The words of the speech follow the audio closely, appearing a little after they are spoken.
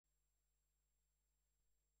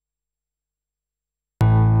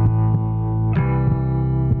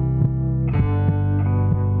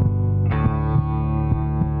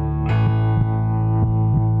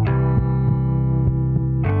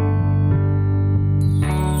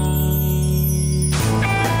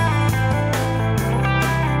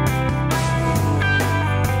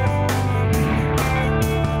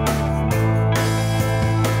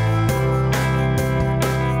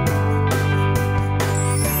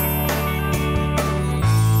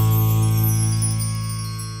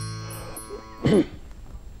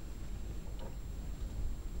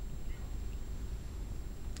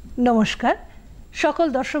নমস্কার, সকল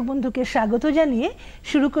দর্শক বন্ধুকে স্বাগত জানিয়ে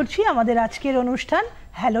শুরু করছি আমাদের আজকের অনুষ্ঠান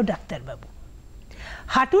হ্যালো ডাক্তারবাবু।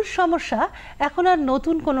 হাঁটুর সমস্যা এখন আর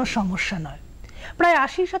নতুন কোনো সমস্যা নয়। প্রায়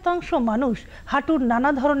 ৮০% মানুষ হাঁটুর নানা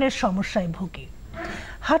ধরনের সমস্যায় ভোগে।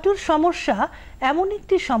 হাঁটুর সমস্যা এমন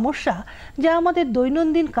একটি সমস্যা যা আমাদের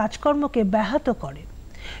দৈনন্দিন কাজকর্মকে ব্যাহত করে।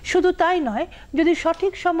 শুধু তাই নয়, যদি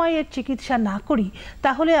সঠিক সময়ে এর চিকিৎসা না করি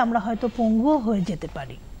তাহলে আমরা হয়তো পঙ্গুও হয়ে যেতে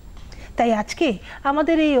পারি। তাই আজকে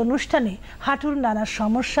আমাদের এই অনুষ্ঠানে হাঁটুর নানা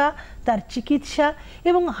সমস্যা, তার চিকিৎসা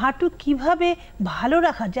এবং হাঁটু কিভাবে ভালো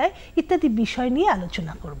রাখা যায় ইত্যাদি বিষয় নিয়ে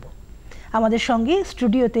আলোচনা করব। আমাদের সঙ্গে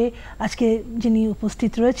স্টুডিওতে আজকে যিনি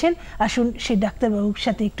উপস্থিত রয়েছেন, আসুন সেই ডাক্তারবাবুর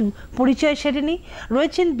সাথে একটু পরিচয় সেরে নিই।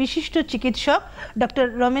 রয়েছেন বিশিষ্ট চিকিৎসক ডক্টর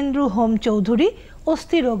রমেন্দ্র চৌধুরী,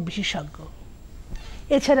 অস্থিরোগ বিশেষজ্ঞ।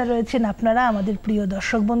 এছাড়া রয়েছেন আপনারা আমাদের প্রিয়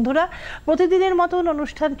দর্শক বন্ধুরা। প্রতিদিনের মতন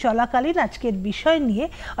অনুষ্ঠান চলাকালীন আজকের বিষয় নিয়ে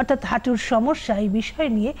অর্থাৎ হাঁটুর সমস্যা, এই বিষয়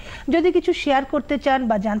নিয়ে যদি কিছু শেয়ার করতে চান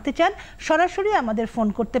বা জানতে চান সরাসরি আমাদের ফোন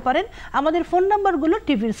করতে পারেন। আমাদের ফোন নাম্বারগুলো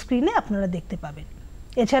টিভির স্ক্রিনে আপনারা দেখতে পাবেন।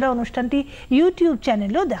 এছাড়া অনুষ্ঠানটি ইউটিউব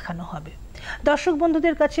চ্যানেলেও দেখানো হবে। দর্শক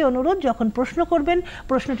বন্ধুদের কাছে অনুরোধ, যখন প্রশ্ন করবেন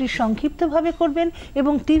প্রশ্নটি সংক্ষিপ্তভাবে করবেন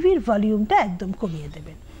এবং টিভির ভলিউমটা একদম কমিয়ে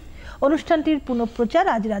দেবেন। অনুষ্ঠানটির পুনঃপ্রচার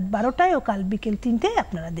আজ রাত 12টায় ও কাল বিকেল 3টায়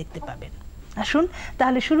আপনারা দেখতে পাবেন। আসুন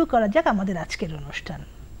তাহলে শুরু করা যাক আমাদের আজকের অনুষ্ঠান।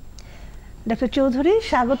 ডক্টর চৌধুরী,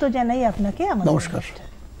 স্বাগত জানাই আপনাকে আমাদের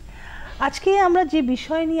অনুষ্ঠানে। আজকে আমরা যে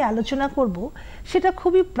বিষয় নিয়ে আলোচনা করব সেটা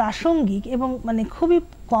খুবই প্রাসঙ্গিক এবং খুবই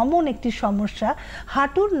কমন একটি সমস্যা,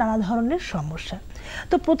 হাঁটুর নানা ধরনের সমস্যা।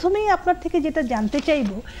 তো প্রথমেই আপনার থেকে যেটা জানতে চাইব,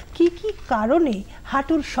 কি কি কারণে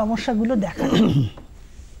হাঁটুর সমস্যাগুলো দেখা যায়?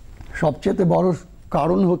 সবচেয়ে বড়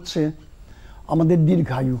কারণ হচ্ছে আমাদের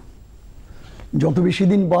দীর্ঘায়ু। যত বেশি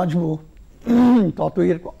দিন বাঁচব তত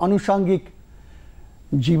এর আনুষঙ্গিক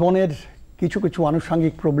জীবনের কিছু কিছু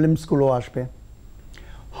আনুষঙ্গিক প্রবলেমসগুলো আসবে।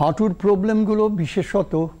 হাঁটুর প্রবলেমগুলো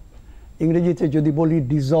বিশেষত ইংরেজিতে যদি বলি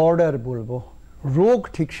ডিসঅর্ডার বলবো, রোগ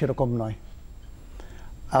ঠিক সেরকম নয়।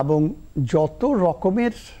 এবং যত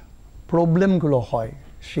রকমের প্রবলেমগুলো হয়,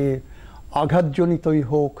 সে আঘাতজনিতই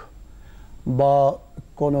হোক বা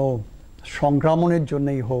কোনো সংক্রমণের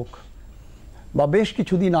জন্যই হোক, বা বেশ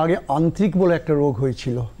কিছুদিন আগে আন্ত্রিক বলে একটা রোগ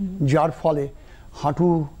হয়েছিল যার ফলে হাঁটু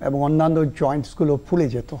এবং অন্যান্য জয়েন্টসগুলো ফুলে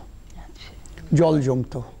যেত, জল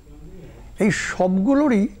জমত। এই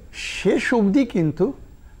সবগুলোরই শেষ অবধি কিন্তু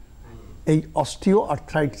এই অস্টিও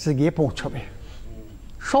আর্থ্রাইটিসে গিয়ে পৌঁছবে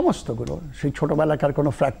সমস্তগুলো। সেই ছোটোবেলাকার কোনো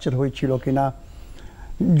ফ্র্যাকচার হয়েছিল কিনা,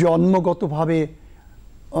 জন্মগতভাবে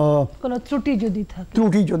কোনো ত্রুটি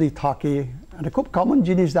যদি থাকে। একটা খুব কমন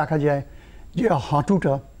জিনিস দেখা যায় যে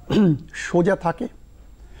হাঁটুটা সোজা থাকে,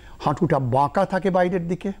 হাঁটুটা বাঁকা থাকে বাইরের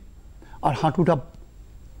দিকে, আর হাঁটুটা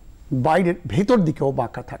বাইরের ভেতর দিকেও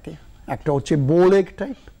বাঁকা থাকে। একটা হচ্ছে বোলেগ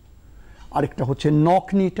টাইপ, আরেকটা হচ্ছে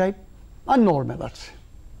নকনি টাইপ, আর নর্মাল আছে।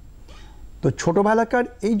 তো ছোটোবেলাকার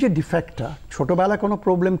এই যে ডিফেক্টটা, ছোটোবেলা কোনো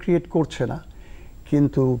প্রবলেম ক্রিয়েট করছে না,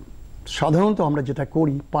 কিন্তু সাধারণত আমরা যেটা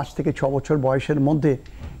করি 5 থেকে 6 বছর বয়সের মধ্যে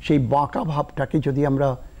সেই বাঁকা ভাবটাকে যদি আমরা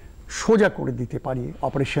সোজা করে দিতে পারি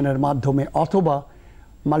অপারেশনের মাধ্যমে অথবা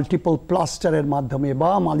মাল্টিপল প্লাস্টারের মাধ্যমে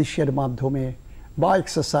বা মালিশের মাধ্যমে বা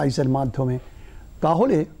এক্সারসাইজের মাধ্যমে,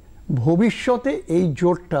 তাহলে ভবিষ্যতে এই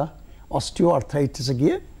জোরটা অস্টিও আর্থ্রাইটিসে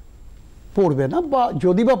গিয়ে পড়বে না, বা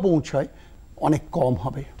যদি বা পৌঁছায় অনেক কম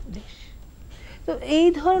হবে। তো এই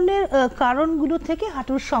ধরনের কারণগুলো থেকে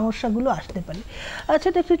হাঁটুর সমস্যাগুলো আসতে পারে। আচ্ছা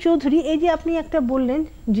ডক্টর চৌধুরী, এই যে আপনি একটা বললেন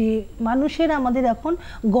যে মানুষের আমাদের এখন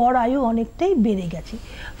গড় আয়ু অনেকটাই বেড়ে গেছে,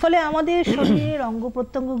 ফলে আমাদের শরীরের অঙ্গ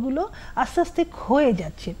প্রত্যঙ্গগুলো আস্তে আস্তে ক্ষয়ে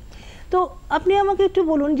যাচ্ছে। তো আপনি আমাকে একটু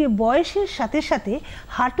বলুন যে বয়সের সাথে সাথে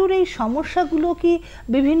হাঁটুর এই সমস্যাগুলো কি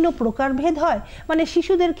বিভিন্ন প্রকারভেদ হয়?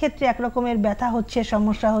 শিশুদের ক্ষেত্রে একরকমের ব্যথা হচ্ছে,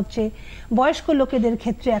 সমস্যা হচ্ছে, বয়স্ক লোকেদের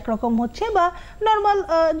ক্ষেত্রে একরকম হচ্ছে, বা নর্মাল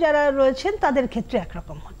যারা রয়েছেন তাদের ক্ষেত্রে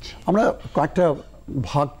একরকম হচ্ছে। আমরা কয়েকটা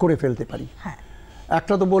ভাগ করে ফেলতে পারি। হ্যাঁ,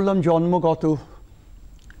 একটা তো বললাম জন্মগত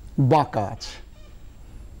বাঁকা আছে,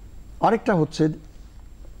 আরেকটা হচ্ছে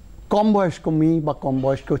কম বয়স্ক মেয়ে বা কম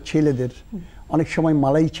বয়স্ক ছেলেদের অনেক সময়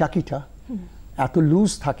মালাই চাকিটা এত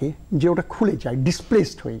লুজ থাকে যে ওটা খুলে যায়,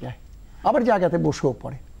 ডিসপ্লেসড হয়ে যায়, আবার জায়গাতে বসেও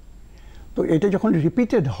পড়ে। তো এটা যখন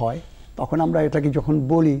রিপিটেড হয় তখন আমরা এটাকে যখন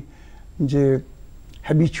বলি যে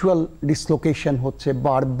হ্যাবিচুয়াল ডিসলোকেশন হচ্ছে,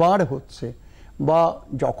 বারবার হচ্ছে, বা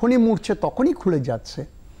যখনই মুড়ছে তখনই খুলে যাচ্ছে,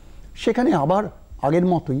 সেখানে আবার আগের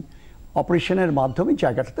মতোই অপারেশনের মাধ্যমে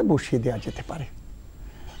জায়গাটাতে বসিয়ে দেওয়া যেতে পারে।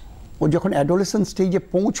 ও যখন অ্যাডোলেসেন্ট স্টেজে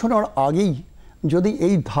পৌঁছানোর আগেই যদি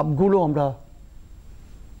এই ধাপগুলো আমরা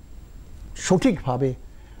সঠিকভাবে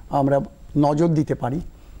আমরা নজর দিতে পারি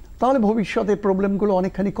তাহলে ভবিষ্যতে প্রবলেমগুলো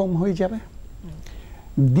অনেকখানি কম হয়ে যাবে।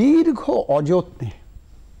 দীর্ঘ অযত্নে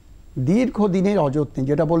দীর্ঘদিনের অযত্নে,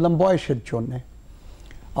 যেটা বললাম বয়সের জন্যে,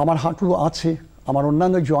 আমার হাঁটু আছে, আমার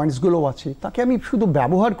অন্যান্য জয়েন্টসগুলো আছে, তাকে আমি শুধু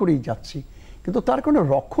ব্যবহার করেই যাচ্ছি, কিন্তু তার কোনো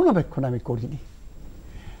রক্ষণাবেক্ষণ আমি করিনি।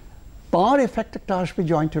 তার এফেক্ট একটা আসবে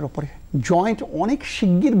জয়েন্টের ওপরে। জয়েন্ট অনেক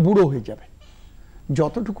শিগগির বুড়ো হয়ে যাবে।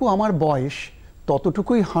 যতটুকু আমার বয়স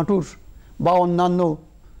ততটুকুই হাঁটুর বা অন্যান্য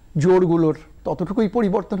জোড়গুলোর ততটুকুই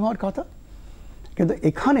পরিবর্তন হওয়ার কথা, কিন্তু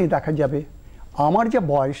এখানে দেখা যাবে আমার যা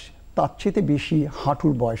বয়স তার চেয়ে বেশি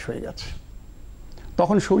হাঁটুর বয়স হয়ে গেছে।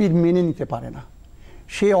 তখন শরীর মেনে নিতে পারে না,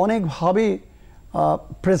 সে অনেকভাবে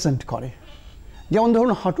প্রেজেন্ট করে। যেমন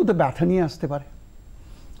ধরুন হাঁটুতে ব্যথা নিয়ে আসতে পারে,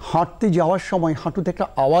 হাঁটতে যাওয়ার সময় হাঁটুতে একটা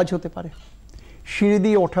আওয়াজ হতে পারে, সিঁড়ি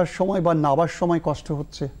দিয়ে ওঠার সময় বা নাবার সময় কষ্ট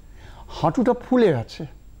হচ্ছে, হাঁটুটা ফুলে আছে।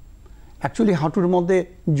 অ্যাকচুয়ালি হাঁটুর মধ্যে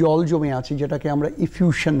জল জমে আছে, যেটাকে আমরা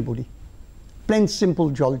ইফিউশন বলি। প্লেন সিম্পল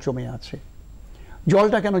জল জমে আছে।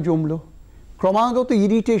 জলটা কেন জমলো? ক্রমাগত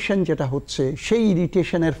ইরিটেশন যেটা হচ্ছে, সেই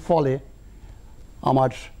ইরিটেশনের ফলে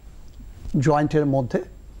আমার জয়েন্টের মধ্যে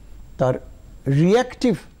তার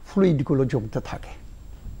রিঅ্যাক্টিভ ফ্লুইডগুলো জমতে থাকে।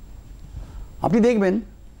 আপনি দেখবেন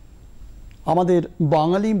আমাদের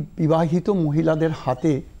বাঙালি বিবাহিত মহিলাদের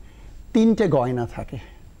হাতে 3টে গয়না থাকে,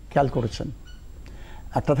 খেয়াল করেছেন?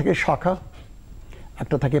 একটা থাকে শাঁখা,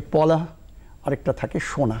 একটা থাকে পলা, আরেকটা থাকে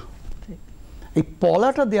সোনা। এই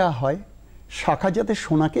পলাটা দেয়া হয় শাঁখা যাতে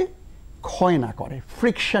সোনাকে ক্ষয় না করে,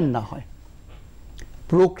 ফ্রিকশন না হয়।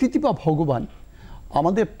 প্রকৃতি বা ভগবান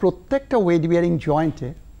আমাদের প্রত্যেকটা ওয়েট বিয়ারিং জয়েন্টে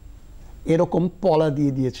এরকম পলা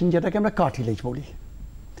দিয়ে দিয়েছেন, যেটাকে আমরা কার্টিলেজ বলি।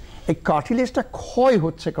 এই কার্টিলেজটা ক্ষয়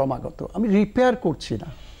হচ্ছে ক্রমাগত, আমি রিপেয়ার করছি না,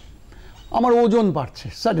 আমার ওজন বাড়ছে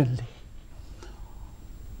সাডেনলি।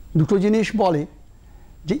 দুটো জিনিস বলে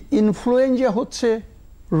যে ইনফ্লুয়েঞ্জা হচ্ছে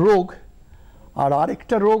রোগ, আর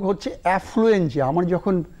আরেকটা রোগ হচ্ছে অ্যাফ্লুয়েঞ্জা। আমার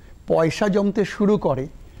যখন পয়সা জমতে শুরু করে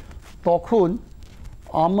তখন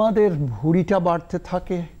আমাদের ভুঁড়িটা বাড়তে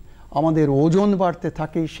থাকে, আমাদের ওজন বাড়তে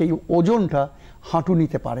থাকে, সেই ওজনটা হাঁটু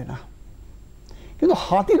নিতে পারে না। কিন্তু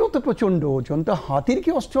হাতিরও তো প্রচণ্ড ওজন, তা হাতির কি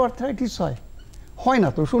অস্টিওআর্থ্রাইটিস হয়? হয় না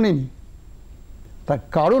তো, শুনিনি। তার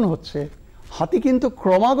কারণ হচ্ছে হাতি কিন্তু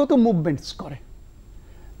ক্রমাগত মুভমেন্টস করে,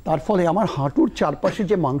 তার ফলে আমার হাঁটুর চারপাশে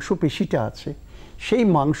যে মাংসপেশিটা আছে, সেই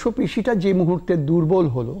মাংসপেশিটা যে মুহূর্তে দুর্বল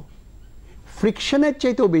হলো, ফ্রিকশনের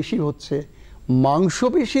চাইতেও বেশি হচ্ছে,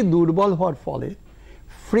 মাংসপেশি দুর্বল হওয়ার ফলে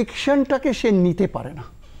ফ্রিকশনটাকে সে নিতে পারে না,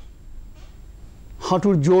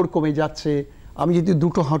 হাঁটুর জোর কমে যাচ্ছে। আমি যদি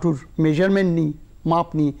দুটো হাঁটুর মেজারমেন্ট নিই, মাপ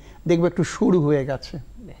নিই, দেখবো একটু সরু হয়ে গেছে।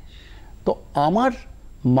 তো আমার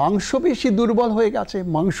মাংসপেশি দুর্বল হয়ে গেছে।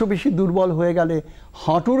 মাংসপেশি দুর্বল হয়ে গেলে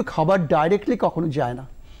হাঁটুর খাবার ডাইরেক্টলি কখনো যায় না,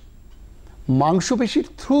 মাংসপেশির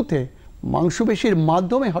থ্রুতে, মাংসপেশির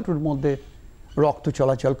মাধ্যমে হাঁটুর মধ্যে রক্ত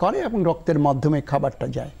চলাচল করে এবং রক্তের মাধ্যমে খাবারটা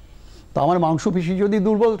যায়। তো আমার মাংসপেশি যদি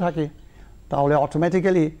দুর্বল থাকে তাহলে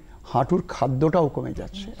অটোমেটিক্যালি হাঁটুর খাদ্যটাও কমে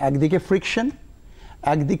যাচ্ছে। একদিকে ফ্রিকশন,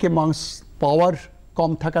 একদিকে মাংস পাওয়ার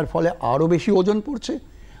কম থাকার ফলে আরও বেশি ওজন পড়ছে,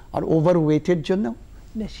 আর ওভার ওয়েটের জন্য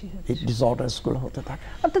বেশি এই ডিসঅর্ডার্সগুলো হতে থাকে।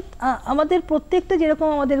 অর্থাৎ আমাদের প্রত্যেকটা, যেরকম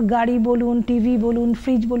আমাদের গাড়ি বলুন, টিভি বলুন,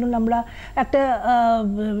 ফ্রিজ বলুন, আমরা একটা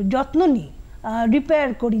যত্ন নিই, রিপেয়ার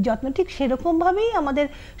করি যত্ন, ঠিক সেরকমভাবেই আমাদের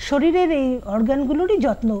শরীরের এই অর্গানগুলোরই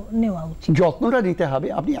যত্ন নেওয়া উচিত। যত্নটা নিতে হবে।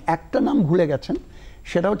 আপনি একটা নাম ভুলে গেছেন,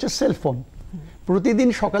 সেটা হচ্ছে সেলফোন। প্রতিদিন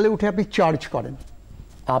সকালে উঠে আপনি চার্জ করেন।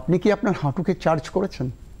 আপনি কি আপনার হাঁটুকে চার্জ করেছেন?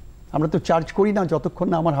 আমরা তো চার্জ করি না যতক্ষণ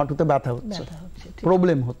না আমার হাঁটুতে ব্যথা হচ্ছে,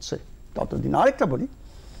 প্রবলেম হচ্ছে ততদিন। আরেকটা বলি,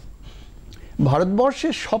 ভারতবর্ষে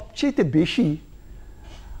সবচেয়ে বেশি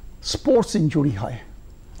স্পোর্টস ইনজুরি হয়।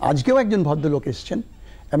 আজকেও একজন ভদ্রলোক এসছেন,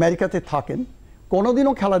 আমেরিকাতে থাকেন,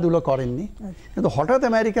 কোনোদিনও খেলাধুলো করেননি, কিন্তু হঠাৎ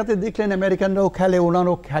আমেরিকাতে দেখলেন আমেরিকানরাও খেলে,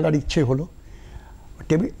 ওনারও খেলার ইচ্ছে হলো,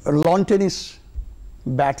 লন টেনিস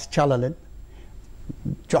ব্যাট চালালেন,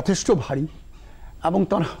 যথেষ্ট ভারী, এবং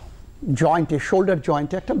তার জয়েন্টে, শোল্ডার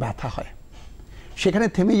জয়েন্টে একটা ব্যথা হয়। সেখানে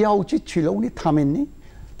থেমে যাওয়া উচিত ছিল, উনি থামেননি,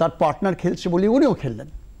 তার পার্টনার খেলছে বলে উনিও খেললেন।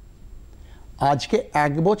 আজকে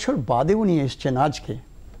 1 বছর বাদে উনি এসছেন আজকে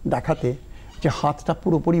দেখাতে যে হাতটা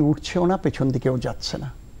পুরোপুরি উঠছেও না, পেছন দিকেও যাচ্ছে না।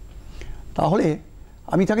 তাহলে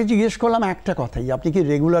আমি তাকে জিজ্ঞেস করলাম একটা কথাই, আপনি কি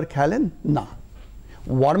রেগুলার খেলেন? না।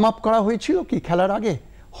 ওয়ার্ম আপ করা হয়েছিল কি খেলার আগে?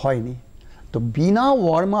 হয়নি। তো বিনা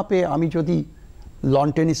ওয়ার্ম আপে আমি যদি লন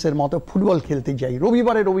টেনিসের মতো ফুটবল খেলতে যাই,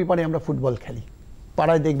 রবিবারে আমরা ফুটবল খেলি,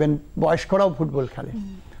 পাড়ায় দেখবেন বয়স্করাও ফুটবল খেলে,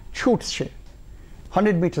 ছুটছে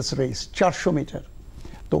 100 মিটার্স রেস, 400 মিটার।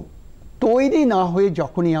 তো তৈরি না হয়ে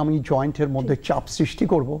যখনই আমি জয়েন্টের মধ্যে চাপ সৃষ্টি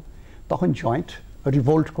করব, তখন জয়েন্ট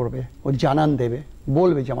রিভোল্ট করবে, ও জানান দেবে,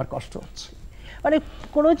 বলবে যে আমার কষ্ট হচ্ছে। মানে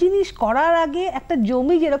কোনো জিনিস করার আগে একটা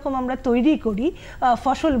জমি যেরকম আমরা তৈরি করি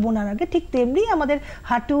ফসল বোনার আগে, ঠিক তেমনি আমাদের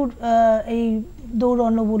হাঁটুর এই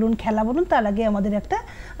দৌড়ানো বলুন, খেলা বলুন, তার আগে আমাদের একটা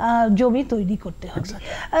জমি তৈরি করতে হবে।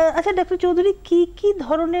 আচ্ছা ডাক্তার চৌধুরী, কি কি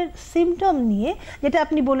ধরনের সিমটম নিয়ে, যেটা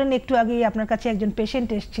আপনি বললেন একটু আগেই আপনার কাছে একজন পেশেন্ট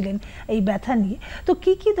এসেছিলেন এই ব্যথা নিয়ে, তো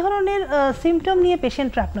কি কি ধরনের সিমটম নিয়ে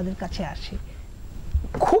পেশেন্টরা আপনাদের কাছে আসে?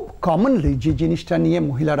 খুব কমনলি যে জিনিসটা নিয়ে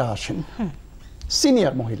মহিলারা আসেন,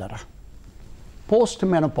 সিনিয়র মহিলারা, পোস্ট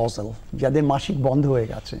মেনোপজাল, যাদের মাসিক বন্ধ হয়ে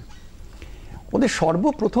গেছে, ওদের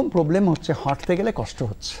সর্বপ্রথম প্রবলেম হচ্ছে হাঁটতে গেলে কষ্ট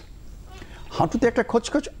হচ্ছে, হাঁটুতে একটা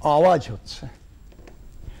খচখচ আওয়াজ হচ্ছে,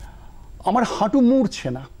 আমার হাঁটু মুড়ছে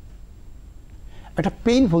না, একটা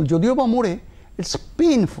পেইনফুল, যদিও বা মোড়ে, ইটস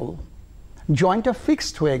পেইনফুল, জয়েন্টটা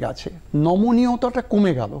ফিক্সড হয়ে গেছে, নমনীয়তাটা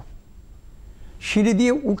কমে গেল, সিঁড়ি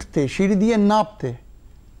দিয়ে উঠতে, সিঁড়ি দিয়ে নামতে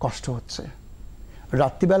কষ্ট হচ্ছে,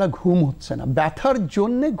 রাত্রিবেলা ঘুম হচ্ছে না, ব্যথার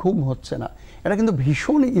জন্যে ঘুম হচ্ছে না। এটা কিন্তু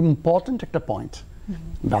ভীষণ ইম্পর্ট্যান্ট একটা পয়েন্ট।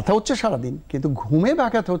 ব্যথা হচ্ছে সারাদিন, কিন্তু ঘুমে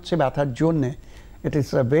ব্যাঘাত হচ্ছে ব্যথার জন্যে। It is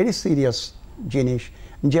a very serious জিনিস,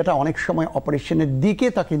 যেটা অনেক সময় অপারেশনের দিকে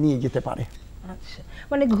তাকে নিয়ে যেতে পারে। আচ্ছা,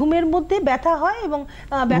 মানে ঘুমের মধ্যে ব্যথা হয় এবং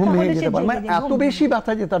ব্যথা হলে সে মানে এত বেশি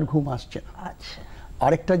ব্যথা যে তার ঘুম আসছে না। আচ্ছা,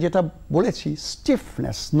 আরেকটা যেটা বলেছি,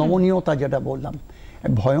 স্টিফনেস, নমনীয়তা, যেটা বললাম,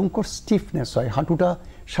 ভয়ঙ্কর স্টিফনেস হয়। হাঁটুটা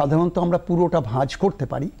সাধারণত আমরা পুরোটা ভাঁজ করতে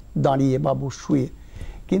পারি দাঁড়িয়ে বা শুয়ে,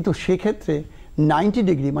 কিন্তু সেক্ষেত্রে 90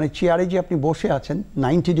 ডিগ্রি, মানে চেয়ারে যে আপনি বসে আছেন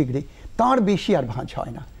 90 ডিগ্রি, তার বেশি আর ভাঁজ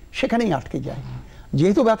হয় না, সেখানেই আটকে যায়।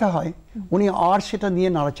 যেহেতু ব্যথা হয়, উনি আর সেটা নিয়ে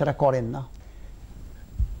নাড়াচাড়া করেন না,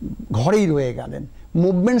 ঘরেই রয়ে গেলেন,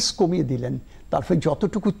 মুভমেন্টস কমিয়ে দিলেন, তারপরে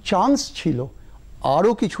যতটুকু চান্স ছিল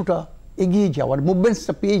আরও কিছুটা এগিয়ে যাওয়ার,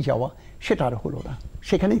 মুভমেন্টসটা পেয়ে যাওয়া, সেটা আর হলো না,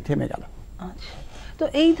 সেখানেই থেমে গেল। আচ্ছা, তো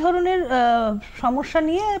এই ধরনের সমস্যা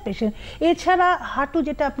নিয়ে পেশেন্ট, এছাড়া হাঁটু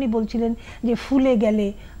যেটা আপনি বলছিলেন যে ফুলে গেলে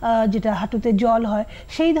যেটা হাঁটুতে জল হয়,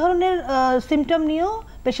 সেই ধরনের সিমটম নিয়েও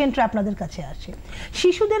পেশেন্টরা আপনাদের কাছে আসে।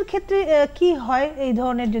 শিশুদের ক্ষেত্রে কি হয় এই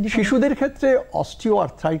ধরনের? যদি শিশুদের ক্ষেত্রে অস্টিও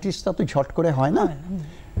আর্থ্রাইটিসটা তো ঝট করে হয় না,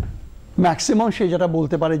 ম্যাক্সিমাম সে যেটা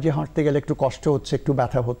বলতে পারে যে হাঁটতে গেলে একটু কষ্ট হচ্ছে, একটু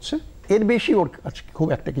ব্যথা হচ্ছে, এর বেশি ওর কাছে খুব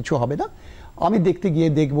একটা কিছু হবে না। আমি দেখতে গিয়ে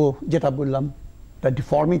দেখবো, যেটা বললাম, তার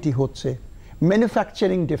ডিফর্মিটি হচ্ছে,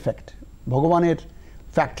 ম্যানুফ্যাকচারিং ডিফেক্ট, ভগবানের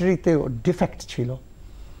ফ্যাক্টরিতে ডিফেক্ট ছিল,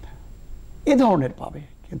 এ ধরনের পাবে।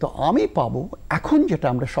 কিন্তু আমি পাবো এখন যেটা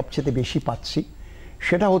আমরা সবচেয়ে বেশি পাচ্ছি,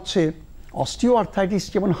 সেটা হচ্ছে অস্টিও আর্থ্রাইটিস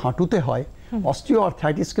যেমন হাঁটুতে হয়, অস্টিও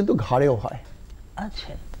আর্থ্রাইটিস কিন্তু ঘাড়েও হয়।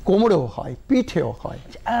 আচ্ছা, কোমরেও হয়, পিঠেও হয়।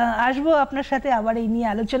 আসবো আপনার সাথে আবার এই নিয়ে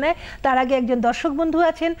আলোচনায়। তার আগে একজন দর্শক বন্ধু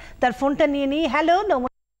আছেন, তার ফোনটা নিয়ে নিই। হ্যালো,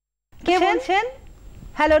 কে বলছেন?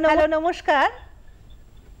 হ্যালো, নমস্কার।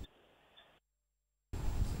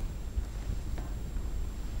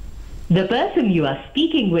 The person you are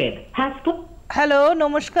speaking with has put hello,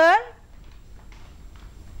 নমস্কার।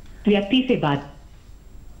 व्यक्ति से बात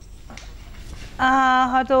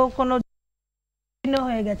হয়তো কোনো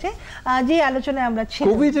হয়ে গেছে। যে আলোচনায় আমরা ছিলাম,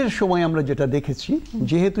 কোভিডের সময় আমরা যেটা দেখেছি,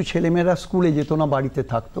 যেহেতু ছেলেমেয়েরা স্কুলে যেত না, বাড়িতে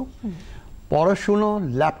থাকতো, পড়াশুনো,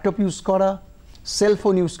 ল্যাপটপ ইউজ করা,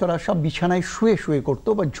 সেলফোন ইউজ করা, সব বিছানায় শুয়ে শুয়ে করতো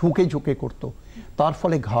বা ঝুঁকে ঝুঁকে করতো। তার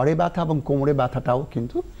ফলে ঘাড়ে ব্যথা এবং কোমরে ব্যথাটাও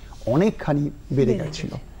কিন্তু অনেকখানি বেড়ে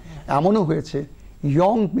গেছিল। এমনও হয়েছে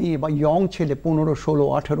ইয়ং মেয়ে বা ইয়ং ছেলে, 15, 16,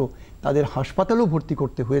 18, তাদের হাসপাতালেও ভর্তি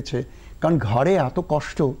করতে হয়েছে, কারণ ঘাড়ে এত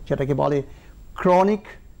কষ্ট, যেটাকে বলে ক্রনিক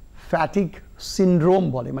ফ্যাটিক সিনড্রোম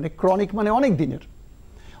বলে, মানে ক্রনিক মানে অনেক দিনের।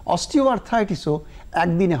 অস্টিও আর্থ্রাইটিসও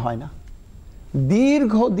একদিনে হয় না,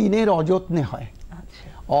 দীর্ঘ দিনের অযত্নে হয়।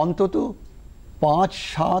 অন্তত 5,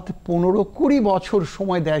 7, 15, 20 বছর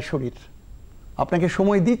সময় দেয় শরীর। আপনাকে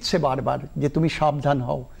সময় দিচ্ছে বারবার যে তুমি সাবধান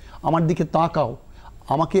হও, আমার দিকে তাকাও,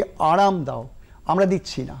 আমাকে আরাম দাও। আমরা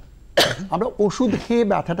দিচ্ছি না, আমরা ওষুধ খেয়ে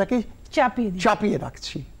ব্যথাটাকে চাপিয়ে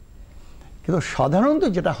রাখছি। কিন্তু সাধারণত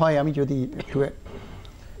যেটা হয়, আমি যদি একটু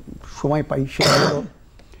সময় পাই, সেটা হলো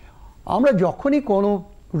আমরা যখনই কোনো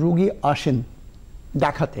রুগী আসেন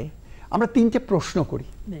দেখাতে, আমরা 3টে প্রশ্ন করি।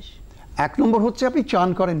 1 নম্বর হচ্ছে, আপনি চান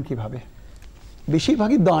করেন কিভাবে?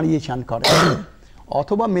 বেশিরভাগই দাঁড়িয়ে চান করেন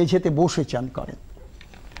অথবা মেঝেতে বসে চান করেন।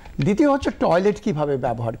 দ্বিতীয় হচ্ছে, টয়লেট কিভাবে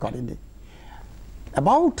ব্যবহার করেন।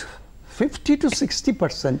 অ্যাবাউট 50 to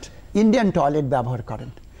 60% ইন্ডিয়ান টয়লেট ব্যবহার করেন,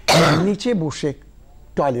 নিচে বসে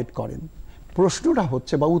টয়লেট করেন। প্রশ্নটা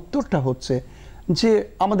হচ্ছে বা উত্তরটা হচ্ছে যে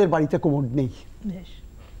আমাদের বাড়িতে কোমোড নেই।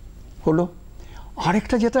 হলো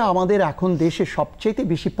আরেকটা, যেটা আমাদের এখন দেশে সবচেয়ে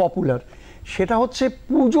বেশি পপুলার, সেটা হচ্ছে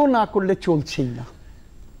পুজো না করলে চলছেই না,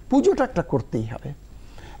 পুজোটা একটা করতেই হবে,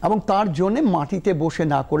 এবং তার জন্য মাটিতে বসে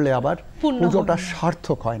না করলে আবার পুজোটা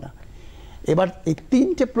সার্থক হয় না। এবার এই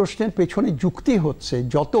 3টে প্রশ্নের পেছনে যুক্তি হচ্ছে,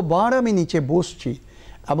 যতবার আমি নিচে বসছি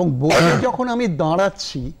এবং বসে যখন আমি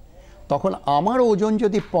দাঁড়াচ্ছি, তখন আমার ওজন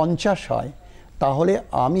যদি 50 হয় তাহলে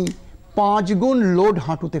আমি 5 গুণ লোড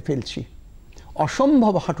হাঁটুতে ফেলছি,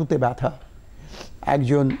 অসম্ভব হাঁটুতে ব্যথা।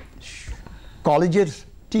 একজন কলেজের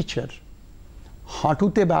টিচার,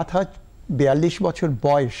 হাঁটুতে ব্যথা, 42 বছর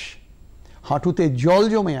বয়স, হাঁটুতে জল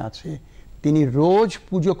জমে আছে, তিনি রোজ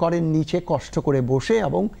পুজো করেন নিচে কষ্ট করে বসে,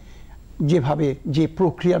 এবং যেভাবে যে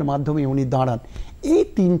প্রক্রিয়ার মাধ্যমে উনি দাঁড়ান, এই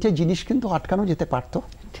 3টে জিনিস কিন্তু আটকানো যেতে পারতো।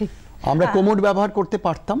 ঠিক, আমরা কোমর ব্যবহার করতে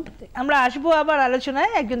পারতাম। আমরা আসবো আবার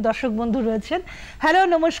আলোচনায়। একজন দর্শক বন্ধু রয়েছেন। হ্যালো,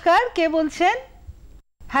 নমস্কার, কে বলছেন?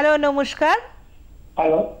 হ্যালো, নমস্কার।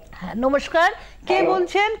 হ্যালো, হ্যাঁ নমস্কার, কে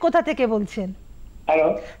বলছেন, কোথা থেকে বলছেন? হ্যালো,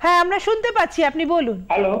 হ্যাঁ আমরা শুনতে পাচ্ছি, আপনি বলুন।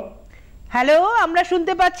 হ্যালো, হ্যালো, আমরা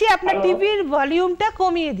শুনতে পাচ্ছি, আপনার টিভির ভলিউমটা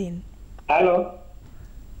কমিয়ে দিন। হ্যালো,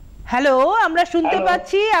 হ্যালো, আমরা শুনতে হ্যালো।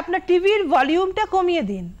 পাচ্ছি, আপনার টিভির ভলিউমটা কমিয়ে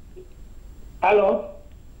দিন। হ্যালো,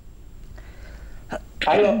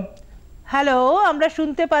 হ্যালো, হ্যালো, আমরা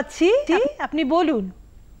শুনতে পাচ্ছি, আপনি বলুন,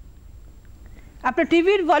 আপনার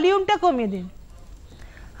টিভির ভলিউমটা কমিয়ে দিন।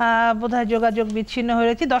 বোধহয় যোগাযোগ বিচ্ছিন্ন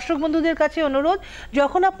হয়েছে। দর্শক বন্ধুদের কাছে অনুরোধ,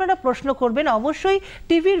 যখন আপনারা প্রশ্ন করবেন অবশ্যই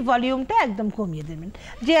টিভির ভলিউমটা একদম কমিয়ে দেবেন।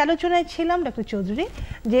 যে আলোচনায় ছিলাম ডক্টর চৌধুরী,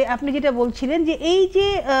 যে আপনি যেটা বলছিলেন যে এই যে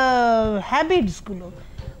হ্যাবিটসগুলো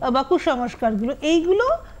বা কুসংস্কারগুলো, এইগুলো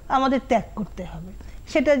আমাদের ত্যাগ করতে হবে,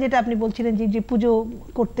 সেটা যেটা আপনি বলছিলেন যে পুজো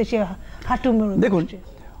করতে সে হাঁটু মেরে দেখুন,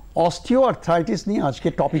 অস্টিও আর্থ্রাইটিস নিয়ে আজকে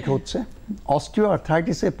টপিক হচ্ছে। অস্টিও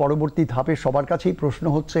আর্থ্রাইটিসের পরবর্তী ধাপে সবার কাছেই প্রশ্ন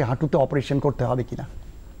হচ্ছে হাঁটুতে অপারেশন করতে হবে কিনা।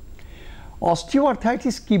 অস্টিও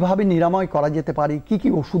আর্থ্রাইটিস কীভাবে নিরাময় করা যেতে পারে, কি কি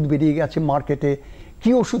ওষুধ বেরিয়ে গেছে মার্কেটে,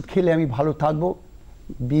 কি ওষুধ খেলে আমি ভালো থাকবো,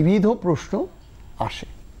 বিবিধ প্রশ্ন আসে।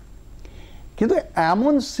 কিন্তু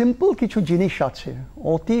এমন সিম্পল কিছু জিনিস আছে,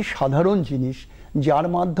 অতি সাধারণ জিনিস, যার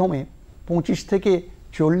মাধ্যমে 25 থেকে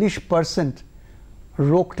 40%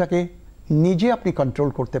 রোগটাকে নিজে আপনি কন্ট্রোল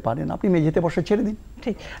করতে পারেন। আপনি মেঝেতে বসে ছেড়ে দিন।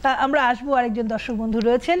 ঠিক, আমরা আসবো। আরেকজন দর্শক বন্ধু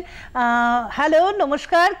রয়েছেন। হ্যালো,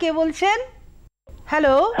 নমস্কার, কে বলছেন?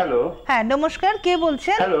 হ্যালো, হ্যালো, হ্যাঁ নমস্কার, কে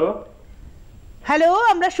বলছেন? হ্যালো, হ্যালো,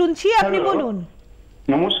 আমরা শুনছি, আপনি হ্যালো। বলুন।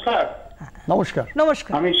 নমস্কার, নমস্কার।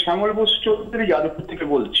 নমস্কার, আমি শ্যামল বোস চৌধুরী যাদবপুর থেকে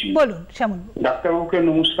বলছি। বলুন শ্যামল। ডাক্তারবাবুকে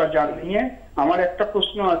নমস্কার জানিয়ে আমার একটা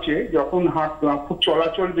প্রশ্ন আছে। যখন খুব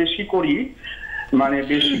চলাচল বেশি করি, মানে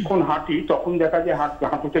বেশিক্ষণ হাঁটি, তখন দেখা যায়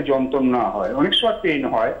হাঁটুতে যন্ত্রণা হয়, অনেক সময় পেন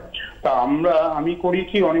হয়। তা আমি করি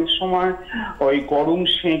কি, অনেক সময় ওই গরম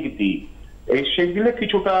সেঁক দিই। এই সেঁক দিলে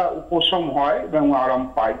কিছুটা উপশম হয় এবং আরাম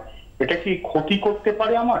পাই। এটা কি ক্ষতি করতে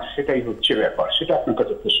পারে আমার? সেটাই হচ্ছে ব্যাপার, সেটা আপনার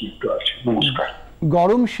কাছে প্রশ্ন একটু আছে। নমস্কার।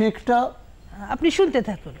 গরম সেঁকটা, আপনি শুনতে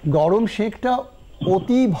থাকুন। গরম সেঁকটা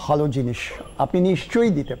অতি ভালো জিনিস, আপনি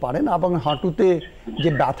নিশ্চয়ই দিতে পারেন। এবং হাঁটুতে যে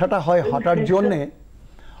ব্যথাটা হয় হাঁটার জন্যে,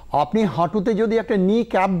 আপনি হাঁটুতে যদি একটা নি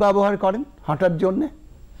ক্যাপ ব্যবহার করেন হাঁটার জন্যে।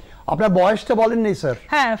 আপনার বয়সটা বলেন নেই স্যার?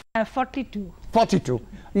 হ্যাঁ, 42। 42,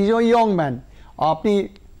 ইজ এ ইয়ং ম্যান। আপনি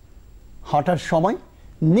হাঁটার সময়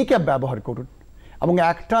নি ক্যাপ ব্যবহার করুন, এবং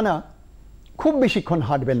একটানা খুব বেশিক্ষণ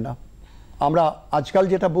হাঁটবেন না। আমরা আজকাল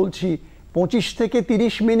যেটা বলছি 25 থেকে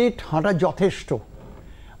 30 মিনিট হাঁটা যথেষ্ট।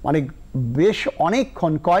 মানে বেশ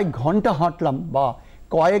অনেকক্ষণ, কয়েক ঘন্টা হাঁটলাম বা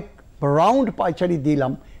কয়েক রাউন্ড পায়চারি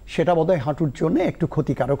দিলাম, সেটা বোধহয় হাঁটুর জন্য একটু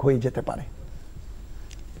ক্ষতিকারক হয়ে যেতে পারে।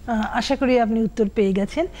 আশা করি আপনি উত্তর পেয়ে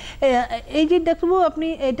গেছেন। এই যে ডাক্তারবাবু, আপনি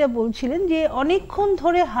এটা বলছিলেন যে অনেকক্ষণ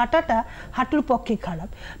ধরে হাঁটাটা হাঁটুর পক্ষে খারাপ।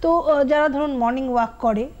 তো যারা ধরুন মর্নিং ওয়াক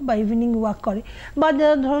করে বা ইভিনিং ওয়াক করে, বা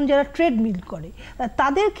যারা ধরুন যারা ট্রেডমিল করে,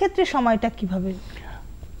 তাদের ক্ষেত্রে সময়টা কিভাবে?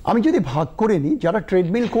 আমি যদি ভাগ করে নিই, যারা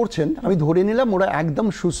ট্রেডমিল করছেন, আমি ধরে নিলাম ওরা একদম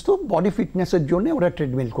সুস্থ, বডি ফিটনেসের জন্য ওরা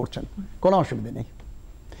ট্রেডমিল করছেন, কোনো অসুবিধা নেই।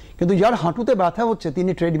 কিন্তু যার হাঁটুতে ব্যথা হচ্ছে,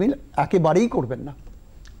 তিনি ট্রেডমিল একেবারেই করবেন না,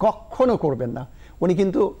 কখনো করবেন না। উনি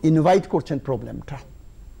কিন্তু ইনভাইট করছেন প্রবলেমটা।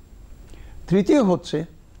 তৃতীয় হচ্ছে,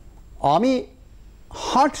 আমি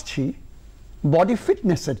হাঁটছি বডি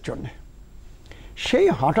ফিটনেসের জন্য। সেই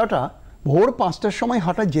হাঁটাটা ভোর 5টার সময়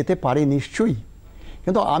হাঁটা যেতে পারে নিশ্চয়ই,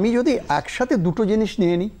 কিন্তু আমি যদি একসাথে দুটো জিনিস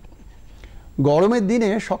নিয়ে নিই, গরমের দিনে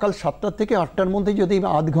সকাল 7টা থেকে 8টার মধ্যে যদি আমি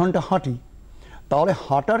আধ ঘন্টা হাঁটি, তাহলে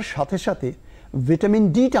হাঁটার সাথে সাথে ভিটামিন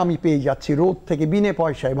ডিটা আমি পেয়ে যাচ্ছি রোদ থেকে, বিনে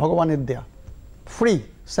পয়সায়, ভগবানের দেয়া, ফ্রি,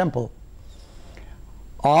 স্যাম্পল।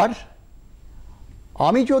 আর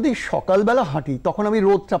আমি যদি সকালবেলা হাঁটি, তখন আমি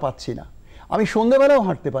রোদটা পাচ্ছি না। আমি সন্ধ্যেবেলাও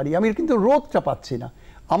হাঁটতে পারি, আমি কিন্তু রোদটা পাচ্ছি না।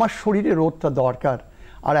 আমার শরীরে রোদটা দরকার।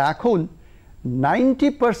 আর এখন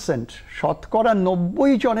 90%, শতকরা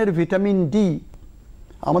 90 জনের ভিটামিন ডি,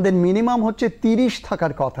 আমাদের মিনিমাম হচ্ছে 30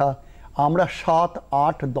 থাকার কথা, আমরা 7,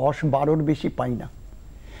 8, 10, 12-র বেশি পাই না।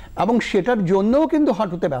 এবং সেটার জন্যও কিন্তু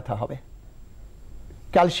হাঁটুতে ব্যথা হবে,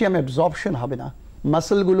 ক্যালসিয়াম অ্যাবজর্পশন হবে না,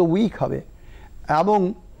 মাসেলগুলো উইক হবে। এবং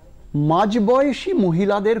মাঝবয়সী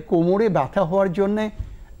মহিলাদের কোমরে ব্যথা হওয়ার জন্যে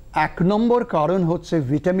এক নম্বর কারণ হচ্ছে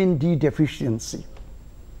vitamin D deficiency.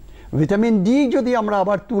 Vitamin D যদি আমরা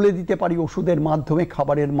আবার তুলে দিতে পারি ওষুধের মাধ্যমে,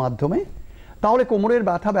 খাবারের মাধ্যমে, তাহলে কোমরের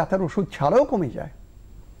ব্যথার ওষুধ ছাড়াও কমে যায়।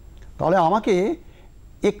 তাহলে আমাকে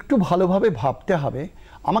একটু ভালোভাবে ভাবতে হবে,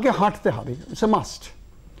 আমাকে হাঁটতে হবে, ইটস এ মাস্ট।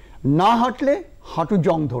 না হাঁটলে হাঁটু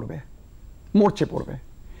জং ধরবে, মরচে পড়বে।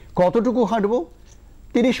 কতটুকু হাঁটবো?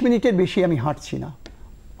 30 মিনিটের বেশি আমি হাঁটছি না।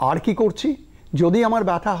 আর কি করছি? যদি আমার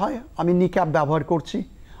ব্যথা হয় আমি নি ক্যাপ ব্যবহার করছি।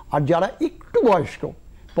 আর যারা একটু বয়স্ক,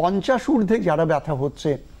 50 ঊর্ধ্বে যারা ব্যথা হচ্ছে,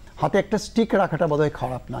 হাতে একটা স্টিক রাখাটা বোধহয়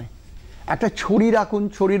খারাপ নয়। একটা ছড়ি রাখুন,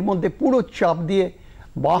 ছড়ির মধ্যে পুরো চাপ দিয়ে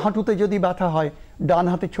বাঁ হাঁটুতে যদি ব্যথা হয় ডান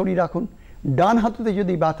হাতে ছড়ি রাখুন, ডান হাঁটুতে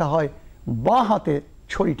যদি ব্যথা হয় বাঁ হাতে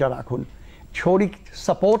ছড়িটা রাখুন। ছড়ি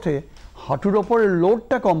সাপোর্টে হাঁটুর ওপরের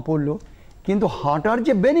লোডটা কম পড়লো, কিন্তু হাঁটার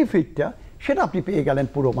যে বেনিফিটটা সেটা আপনি পেয়ে গেলেন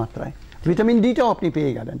পুরো মাত্রায়। ভিটামিন ডিটাও আপনি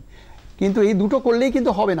পেয়ে গেলেন। কিন্তু এই দুটো করলেই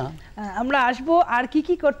কিন্তু হবে না। আমরা আসবো আর কি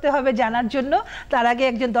কি করতে হবে জানার জন্য। তার আগে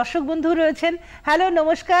একজন দর্শক বন্ধু রয়েছেন। হ্যালো,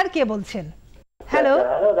 নমস্কার, কে বলছেন? হ্যালো।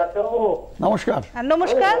 হ্যালো ডাক্তারবাবু। নমস্কার।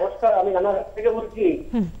 নমস্কার। নমস্কার, আমি রানাঘাট থেকে বলছি।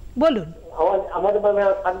 বলুন। আমার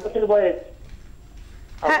 7 বছর বয়স।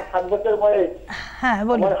 হ্যাঁ। 7 বছর বয়স। হ্যাঁ,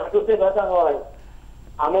 বলুন। আমার হাঁটুতে ব্যথা হয়।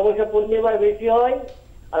 আমাবস্যা পূর্ণিমায় বেশি হয়,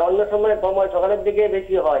 আর অন্য সময় কম হয়, সকালের দিকে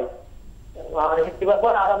বেশি হয়। আর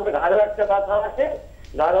আমার ঘাড়ের একটা ব্যথা আছে,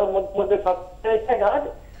 ঘাড়ের মধ্যে সবচেয়ে ঘাড়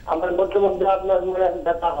আমার মধ্যে আপনার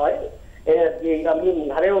ব্যথা হয়। আমি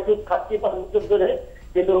ঘাড়ের ওষুধ খাচ্ছি 5 বছর ধরে,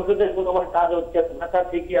 কিন্তু ওষুধের কোনো আমার কাজ হচ্ছে, ব্যথা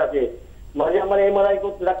ঠিকই আছে। মাঝে আমার এমআরআই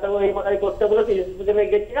করতে, ডাক্তারবাবু এমআরআই করতে বলেছি, হসপিটালে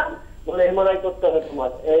গেছিলাম, বলে এমআরআই করতে হবে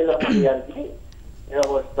তোমার, এই আর কি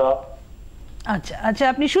অবস্থা। আচ্ছা আচ্ছা,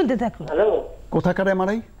 আপনি শুনতে থাকুন। হ্যালো। কোথাকার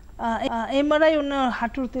এমআরআই? এমআরআই অন্য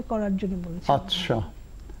হাঁটুতে করার জন্য বলেছি। আচ্ছা,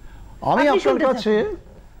 আমি আপনার কাছে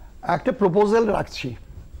একটা প্রপোজাল রাখছি।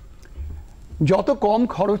 যত কম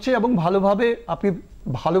খরচে এবং ভালোভাবে আপনি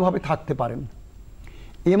ভালোভাবে থাকতে পারেন,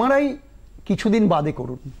 এমআরআই কিছুদিন বাদে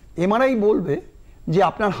করুন। এমআরআই বলবে যে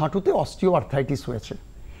আপনার হাঁটুতে অস্টিও আর্থ্রাইটিস হয়েছে।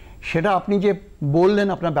 সেটা আপনি যে বললেন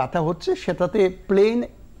আপনার ব্যথা হচ্ছে, সেটাতে প্লেন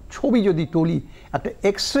ছবি যদি তুলি, একটা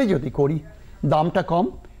এক্সরে যদি করি, দামটা কম,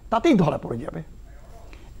 তাতেই ধরা পড়ে যাবে।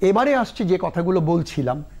 এবারে আসছে যে কথাগুলো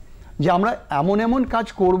বলছিলাম, যে আমরা এমন এমন কাজ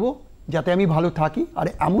করব যাতে আমি ভালো থাকি, আর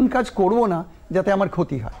এমন কাজ করব না যাতে আমার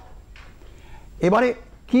ক্ষতি হয়। এবারে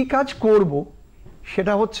কি কাজ করব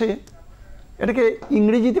সেটা হচ্ছে, এটাকে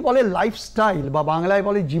ইংরেজিতে বলে লাইফস্টাইল বা বাংলায়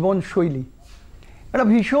বলে জীবনশৈলী। এটা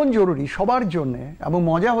ভীষণ জরুরি সবার জন্যে। এবং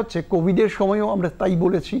মজা হচ্ছে, কোভিডের সময়ও আমরা তাই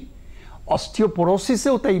বলেছি,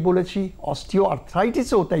 অস্টিওপোরোসিসেও তাই বলেছি, অস্টিও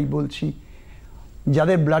আর্থ্রাইটিসেও তাই বলছি।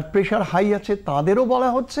 যাদের ব্লাড প্রেশার হাই আছে তাদেরও বলা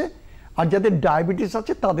হচ্ছে, আর যাদের ডায়াবেটিস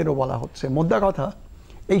আছে তাদেরও বলা হচ্ছে। মোদ্দা কথা,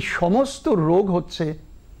 এই সমস্ত রোগ হচ্ছে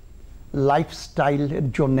লাইফস্টাইলের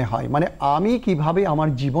জন্যে হয়, মানে আমি কিভাবে আমার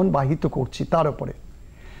জীবন বাহিত করছি তার উপরে।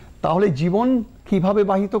 তাহলে জীবন কিভাবে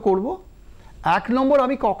বাহিত করব? 1 নম্বর,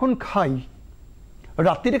 আমি কখন খাই,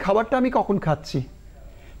 রাত্রিরে খাবারটা আমি কখন খাচ্ছি।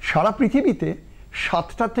 সারা পৃথিবীতে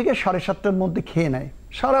 7টা থেকে 7:30টার মধ্যে খেয়ে নেয়,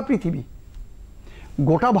 সারা পৃথিবী।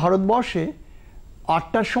 গোটা ভারতবর্ষে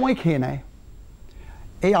 8টার সময় খেয়ে নেয়।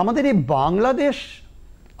 এই আমাদের এই বাংলাদেশ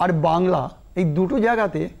আর বাংলা, এই দুটো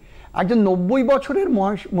জায়গাতে একজন 90 বছরের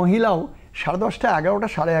মহিলাও 10:30, 11টা,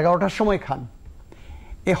 11:30টার সময় খান।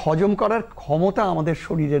 এ হজম করার ক্ষমতা আমাদের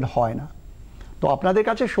শরীরের হয় না। তো আপনাদের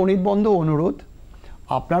কাছে শনির্বন্ধ অনুরোধ,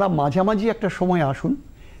 আপনারা মাঝামাঝি একটা সময় আসুন,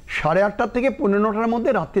 8:30 থেকে 9:15টার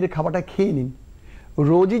মধ্যে রাত্রিরে খাবারটা খেয়ে নিন।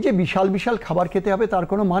 রোজই যে বিশাল বিশাল খাবার খেতে হবে তার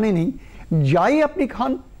কোনো মানে নেই। যাই আপনি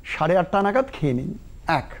খান 8:30 নাগাদ খেয়ে নিন।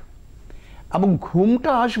 1, এবং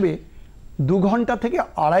ঘুমটা আসবে 2 ঘন্টা থেকে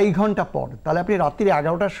 2.5 ঘন্টা পর। তাহলে আপনি রাত্রি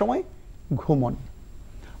 11টার সময় ঘুমন।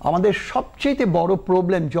 আমাদের সবচেয়ে বড়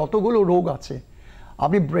প্রবলেম, যতগুলো রোগ আছে,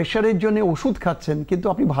 আপনি প্রেশারের জন্য ওষুধ খাচ্ছেন কিন্তু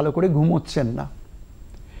আপনি ভালো করে ঘুমোচ্ছেন না।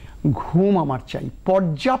 ঘুম আমার চাই,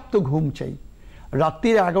 পর্যাপ্ত ঘুম চাই।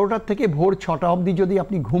 রাত্রির 11টার থেকে ভোর 6টা অবধি যদি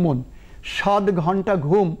আপনি ঘুমন, 7 ঘন্টা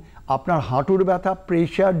ঘুম আপনার হাঁটুর ব্যথা,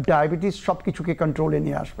 প্রেশার, ডায়াবেটিস সব কিছুকে কন্ট্রোলে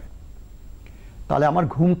নিয়ে আসবে। তাহলে আমার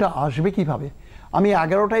ঘুমটা আসবে কিভাবে? আমি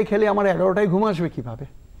 11টায় খেলে আমার 11টায় ঘুম আসবে কিভাবে?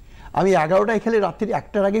 আমি 11টায় খেলে রাত্রি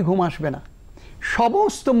 1টার আগে ঘুম আসবে না।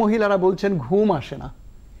 সমস্ত মহিলারা বলছেন ঘুম আসে না।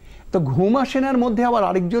 তো ঘুম আসে নার মধ্যে আবার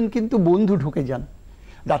আরেকজন কিন্তু বন্ধু ঢুকে যান।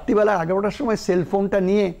 রাত্রিবেলা 11টার সময় সেলফোনটা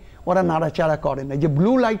নিয়ে ওরা নাড়াচাড়া করেন। এই যে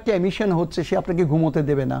ব্লু লাইটটা এমিশন হচ্ছে, সে আপনাকে ঘুমোতে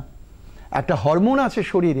দেবে না। একটা হরমোন আছে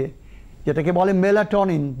শরীরে যেটাকে বলে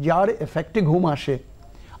মেলাটোনিন, যার এফেক্টে ঘুম আসে।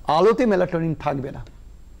 আলোতে মেলাটোনিন থাকবে না।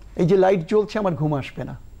 এই যে লাইট জ্বলছে, আমার ঘুম আসবে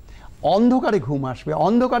না। অন্ধকারে ঘুম আসবে,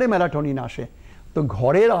 অন্ধকারে মেলাটোনিন আসে। তো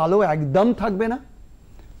ঘরের আলো একদম থাকবে না।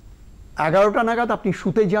 11টা নাগাদ আপনি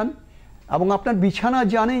শুতে যান, এবং আপনার বিছানা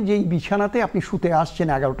জানে যে এই বিছানাতে আপনি শুতে আসছেন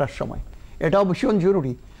 11টার সময়। এটাও ভীষণ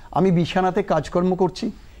জরুরি। আমি বিছানাতে কাজকর্ম করছি,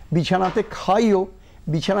 বিছানাতে খাইও,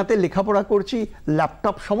 বিছানাতে লেখাপড়া করছি,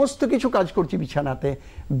 ল্যাপটপ সমস্ত কিছু কাজ করছি বিছানাতে।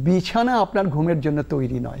 বিছানা আপনার ঘুমের জন্য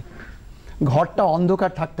তৈরি নয়, ঘরটা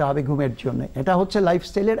অন্ধকার থাকতে হবে ঘুমের জন্য। এটা হচ্ছে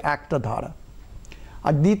লাইফস্টাইলের একটা ধারা।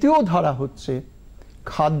 আর দ্বিতীয় ধারা হচ্ছে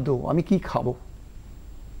খাদ্য, আমি কি খাবো,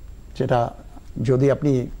 যেটা যদি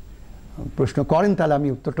আপনি প্রশ্ন করেন তাহলে আমি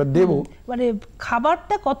উত্তরটা দেব। মানে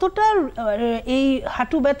খাবারটা কতটা এই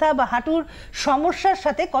হাঁটু ব্যথা বা হাঁটুর সমস্যার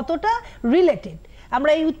সাথে কতটা রিলেটেড,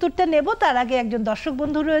 আমরা এই উত্তরটা নেব। তার আগে একজন দর্শক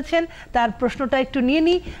বন্ধু রয়েছেন, তার প্রশ্নটা একটু নিয়ে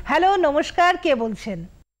নিই। হ্যালো, নমস্কার, কে বলছেন?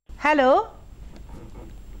 হ্যালো।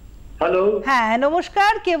 হ্যালো, হ্যাঁ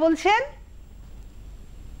নমস্কার, কে বলছেন?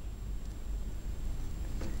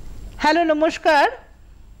 হ্যালো, নমস্কার।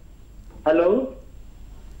 হ্যালো,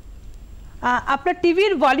 আপনার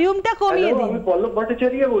টিভির ভলিউমটা কমিয়ে দিন। আমি পল্লব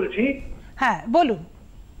ভট্টাচার্য বলছি। হ্যাঁ বলুন।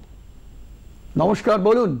 নমস্কার,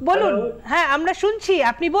 বলুন। বলুন, হ্যাঁ আমরা শুনছি,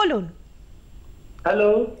 আপনি বলুন। হ্যালো,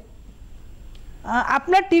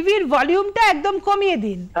 আপনার টিভির ভলিউমটা একদম কমিয়ে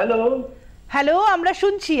দিন। হ্যালো, হ্যালো, আমরা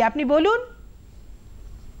শুনছি, আপনি বলুন।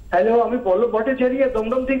 হ্যালো, আমি পল্লব ভট্টাচার্য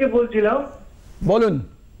দমদম থেকে বলছিলাম। বলুন,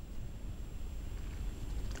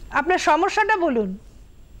 আপনার সমস্যাটা বলুন।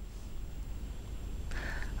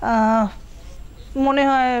 মনে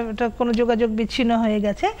হয় এটা কোনো যোগাযোগ বিচ্ছিন্ন হয়ে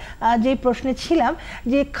গেছে। যে প্রশ্নে ছিলাম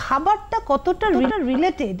যে খাবারটা কতটা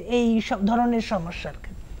রিলেটেড এই সব ধরনের সমস্যার।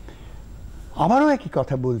 আবারও একই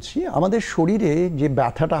কথা বলছি, আমাদের শরীরে যে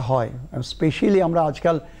ব্যথাটা হয়, স্পেশালি আমরা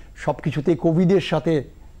আজকাল সব কিছুতে কোভিডের সাথে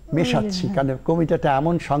মেশাচ্ছি, কারণ কোভিড একটা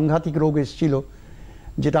এমন সাংঘাতিক রোগ এসেছিল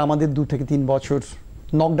যেটা আমাদের 2 থেকে 3 বছর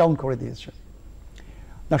নকডাউন করে দিয়েছে।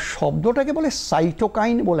 না, শব্দটাকে বলে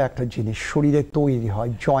সাইটোকাইন বলে একটা জিনিস শরীরে তৈরি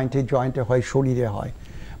হয়, জয়েন্টে জয়েন্টে হয়, শরীরে হয়।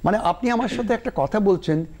 মানে আপনি আমার সাথে একটা কথা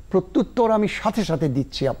বলছেন, প্রত্যুত্তর আমি সাথে সাথে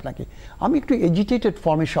দিচ্ছি আপনাকে, আমি একটু এজিটেটেড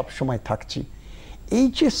ফর্মে সবসময় থাকছি। এই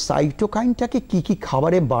যে সাইটোকাইনটাকে কি কি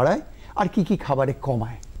খাবারে বাড়ায় আর কি কি খাবারে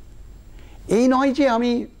কমায়, এই নয় যে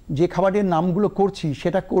আমি যে খাবারের নামগুলো করছি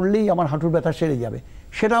সেটা করলেই আমার হাঁটুর ব্যথা সেরে যাবে,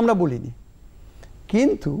 সেটা আমরা বলিনি।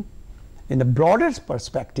 কিন্তু ইন দ্য ব্রডার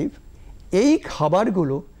পার্সপেক্টিভ এই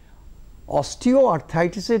খাবারগুলো অস্টিও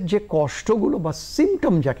আর্থাইটিসের যে কষ্টগুলো বা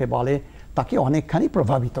সিমটম যাকে বলে তাকে অনেকখানি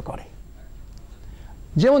প্রভাবিত করে।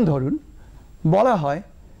 যেমন ধরুন, বলা হয়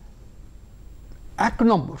 1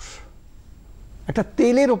 নম্বর একটা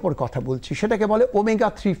তেলের ওপর কথা বলছি, সেটাকে বলে ওমেগা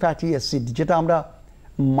 3 ফ্যাটি অ্যাসিড, যেটা আমরা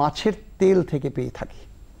মাছের তেল থেকে পেয়ে থাকি।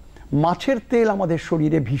 মাছের তেল আমাদের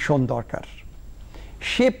শরীরে ভীষণ দরকার।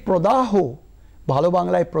 সে প্রদাহ, ভালো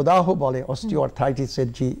বাংলায় প্রদাহ বলে, অস্টিওআর্থাইটিসের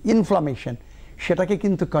যে ইনফ্লামেশন, সেটাকে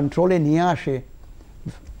কিন্তু কন্ট্রোলে নিয়ে আসে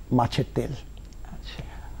মাছের তেল।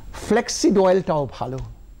 ফ্লেক্সিড অয়েলটাও ভালো।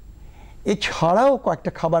 এছাড়াও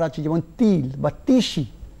কয়েকটা খাবার আছে, যেমন তিল বা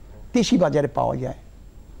তিসি বাজারে পাওয়া যায়।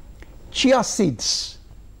 চিয়া সিডস,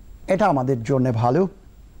 এটা আমাদের জন্য ভালো।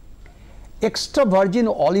 এক্সট্রা ভার্জিন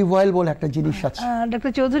অলিভ অয়েল বলে একটা জিনিস আছে।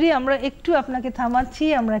 ডক্টর চৌধুরী, আমরা একটু আপনাকে থামাচ্ছি,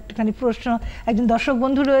 আমরা একটুখানি প্রশ্ন, একজন দর্শক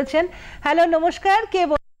বন্ধু রয়েছেন। হ্যালো, নমস্কার, কে?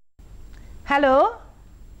 হ্যালো,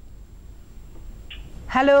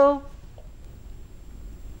 হ্যালো,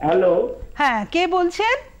 হ্যালো, হ্যাঁ কে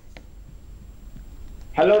বলছেন?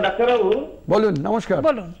 হ্যালো ডাক্তারবাবু। বলুন, নমস্কার।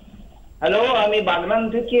 বলুন। হ্যালো, আমি বাগনান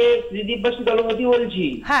থেকে ত্রিদীপবাসী দলপতি বলছি।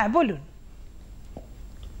 হ্যাঁ বলুন,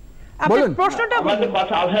 বলুন। আপনার প্রশ্নটা আমাদের বলুন।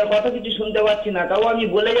 কথা, আপনার কথা কিছু শুনতে পাচ্ছি না, তাও আমি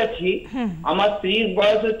বলে যাচ্ছি। আমার স্ত্রীর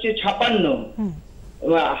বয়স হচ্ছে 56।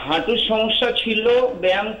 হাঁটুর সমস্যা ছিল,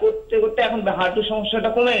 ব্যায়াম করতে করতে এখন হাঁটুর সমস্যাটা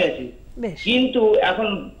কমে গেছে। কিন্তু এখন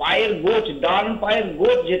পায়ের গোছ, ডান পায়ের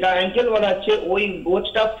গোছ যেটা অ্যাঙ্কেল বলা হচ্ছে, ওই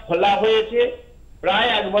গোছটা ফোলা হয়েছে প্রায়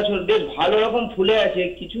 1 বছর, বেশ ভালো রকম ফুলে আছে,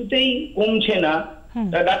 কিছুতেই কমছে না।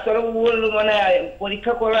 ডাক্তারবাবু মানে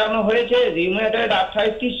পরীক্ষা করানো হয়েছে, রিউমেটয়েড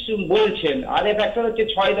আর্থ্রাইটিস বলছেন, আর এর ফ্যাক্টর হচ্ছে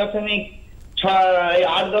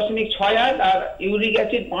 8.68 আর ইউরিক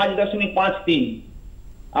অ্যাসিড 5.53।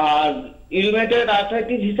 আর রিউমেটয়েড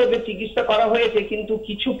আর্থ্রাইটিস হিসেবে চিকিৎসা করা হয়েছে, কিন্তু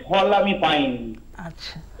কিছু ফল আমি পাইনি।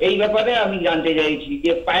 আচ্ছা, এই ব্যাপারে আমি জানতে চাইছি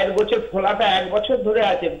যে পায়ের গোছের ফোলাটা 1 বছর ধরে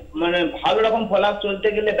আছে, মানে ভালো রকম ফোলা, চলতে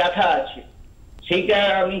গেলে ব্যথা আছে, সেইটা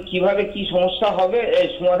আমি কিভাবে, কি সমস্যা হবে,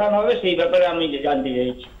 সমাধান হবে, সেই ব্যাপারে আমি জানতে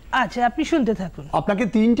চাইছি। আচ্ছা, আপনি শুনতে থাকুন। আপনাকে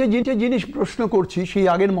 3টে জিনিস প্রশ্ন করছি, সেই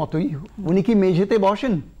আগের মতোই। উনি কি মেঝেতে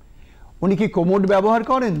বসেন? উনি কি কোমোড ব্যবহার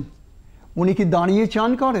করেন? উনি কি দাঁড়িয়ে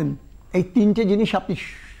চান করেন? এই 3টে জিনিস আপনি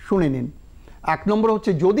শুনে নিন। 1 নম্বর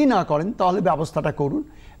হচ্ছে, যদি না করেন তাহলে ব্যবস্থাটা করুন,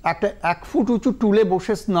 একটা 1 ফুট উঁচু টুলে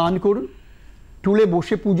বসে স্নান করুন, টুলে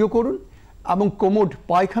বসে পুজো করুন, এবং কোমোড,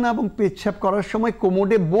 পায়খানা এবং পেচ্ছাপ করার সময়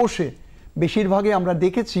কোমোডে বসে, বেশিরভাগে আমরা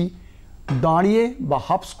দেখেছি দাঁড়িয়ে বা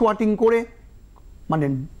হাফ স্কোয়াটিং করে, মানে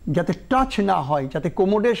যাতে টাচ না হয়, যাতে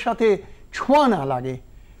কোমোডের সাথে ছোঁয়া না লাগে,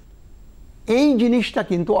 এই জিনিসটা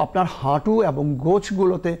কিন্তু আপনার হাঁটু এবং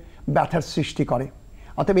গোছগুলোতে ব্যথার সৃষ্টি করে।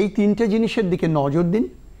 অতএব এই তিনটে জিনিসের দিকে নজর দিন।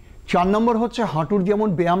 4 নম্বর হচ্ছে হাঁটুর যেমন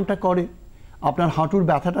ব্যায়ামটা করে আপনার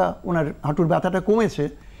হাঁটুর ব্যথাটা কমেছে,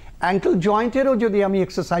 অ্যাঙ্কেল জয়েন্টেরও যদি আমি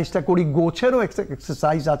এক্সারসাইজটা করি, গোছেরও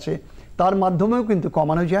এক্সারসাইজ আছে, তার মাধ্যমেও কিন্তু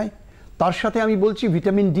কমানো যায়। তার সাথে আমি বলছি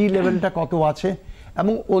ভিটামিন ডি লেভেলটা কত আছে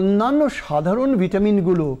এবং অন্যান্য সাধারণ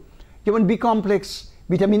ভিটামিনগুলো যেমন B complex,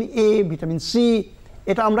 vitamin A, vitamin C,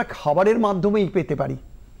 এটা আমরা খাবারের মাধ্যমেই পেতে পারি।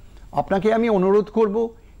 আপনাকে আমি অনুরোধ করব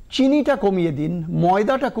চিনিটা কমিয়ে দিন,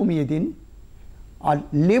 ময়দাটা কমিয়ে দিন, আর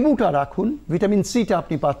লেবুটা রাখুন, ভিটামিন সিটা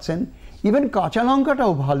আপনি পাচ্ছেন। ইভেন কাঁচা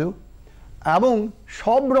লঙ্কাটাও ভালো, এবং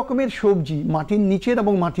সব রকমের সবজি, মাটির নিচের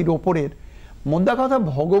এবং মাটির ওপরের। মোদ্দা কথা,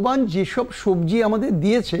 ভগবান যেসব সবজি আমাদের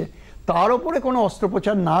দিয়েছে তার ওপরে কোনো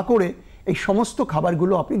অস্ত্রোপচার না করে এই সমস্ত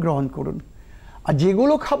খাবারগুলো আপনি গ্রহণ করুন। আর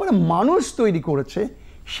যেগুলো খাবার মানুষ তৈরি করেছে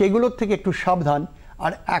সেগুলোর থেকে একটু সাবধান।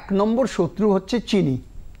 আর 1 নম্বর শত্রু হচ্ছে চিনি।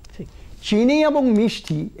 চিনি এবং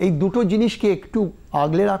মিষ্টি, এই দুটো জিনিসকে একটু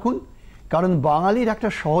আগলে রাখুন, কারণ বাঙালির একটা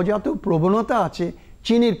সহজাত প্রবণতা আছে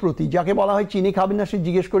চিনির প্রতি। যাকে বলা হয় চিনি খাবেন না সে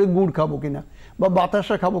জিজ্ঞেস করে গুড় খাবো কিনা বা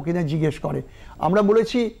বাতাসা খাবো কিনা জিজ্ঞেস করে। আমরা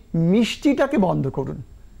বলেছি মিষ্টিটাকে বন্ধ করুন,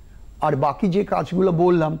 আর বাকি যে কাজগুলো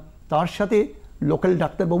বললাম তার সাথে লোকাল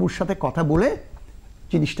ডাক্তারবাবুর সাথে কথা বলে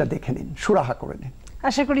জিনিসটা দেখে নিন, সুরাহা করে নিন।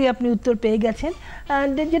 আশা করি আপনি উত্তর পেয়ে গেছেন।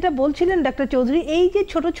 যেটা বলছিলেন ডাক্তার চৌধুরী, এই যে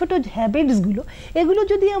ছোট ছোট হ্যাবিটসগুলো, এগুলো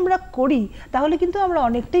যদি আমরা করি তাহলে কিন্তু আমরা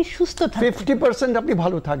অনেকটাই সুস্থ থাকব, 50% আপনি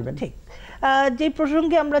ভালো থাকবেন। ঠিক। যে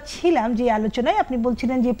প্রসঙ্গে আমরা ছিলাম, যে আলোচনায় আপনি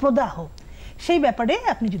বলছিলেন যে প্রদাহ, সেই ব্যাপারে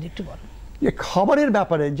আপনি যদি একটু বলেন। যে খাবারের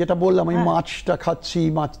ব্যাপারে যেটা বললাম, আমি মাছটা খাচ্ছি,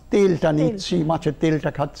 তেলটা নিচ্ছি, মাছের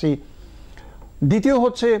তেলটা খাচ্ছি। দ্বিতীয়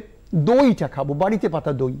হচ্ছে দইটা খাবো, বাড়িতে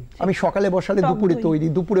পাতা দই। আমি সকালে বসালে দুপুরে তৈরি,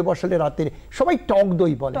 দুপুরে বসালে রাতে। সবাই টক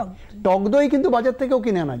দই বলে, টক দই কিন্তু বাজার থেকেও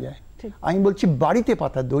কিনে আনা যায়। আমি বলছি বাড়িতে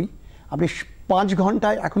পাতা দই। আপনি 5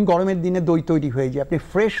 ঘন্টায়, এখন গরমের দিনে দই তৈরি হয়ে যায়, আপনি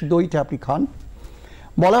ফ্রেশ দইটা আপনি খান।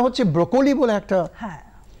 বলা হচ্ছে ব্রোকলি বলে একটা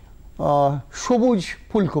সবুজ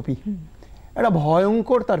ফুলকপি, এটা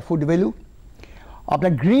ভয়ঙ্কর তার ফুড ভ্যালু।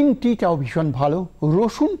 আপনার গ্রিন টিটাও ভীষণ ভালো,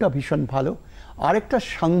 রসুনটা ভীষণ ভালো। আরেকটা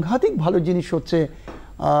সাংঘাতিক ভালো জিনিস হচ্ছে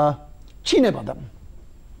চিনেবাদাম।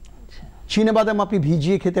 চিনেবাদাম আপনি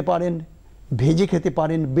ভিজিয়ে খেতে পারেন, ভেজে খেতে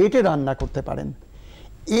পারেন, বেটে রান্না করতে পারেন।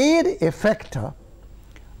 এর এফেক্টটা,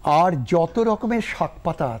 আর যত রকমের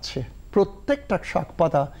শাকপাতা আছে, প্রত্যেকটা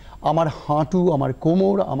শাকপাতা আমার হাঁটু, আমার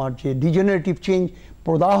কোমর, আমার যে ডিজেনারেটিভ চেঞ্জ,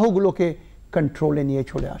 প্রদাহগুলোকে কন্ট্রোলে নিয়ে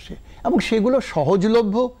চলে আসে, এবং সেগুলো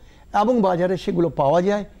সহজলভ্য এবং বাজারে সেগুলো পাওয়া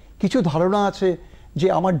যায়। কিছু ধারণা আছে যে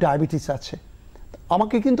আমার ডায়াবেটিস আছে,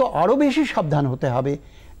 আমাকে কিন্তু আরও বেশি সাবধান হতে হবে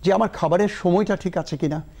যে আমার খাবারের সময়টা ঠিক আছে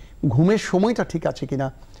কিনা, ঘুমের সময়টা ঠিক আছে কিনা।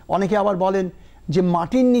 অনেকে আবার বলেন যে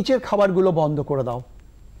মাটির নিচের খাবারগুলো বন্ধ করে দাও,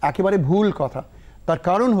 একেবারে ভুল কথা। তার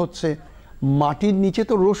কারণ হচ্ছে মাটির নিচে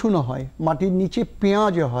তো রসুনও হয়, মাটির নিচে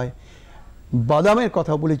পেঁয়াজও হয়, বাদামের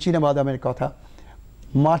কথা বলি, চীনা বাদামের কথা।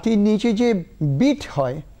 মাটির নিচে যে বিট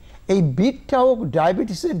হয়, এই বিটটাও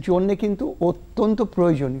ডায়াবেটিসের জন্যে কিন্তু অত্যন্ত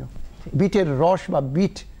প্রয়োজনীয়। বিটের রস বা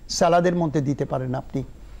বিট স্যালাদের মধ্যে দিতে পারেন আপনি।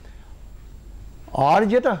 আর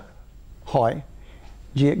যেটা হয়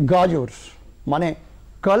যে গাজর, মানে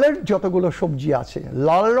কালার যতগুলো সবজি আছে,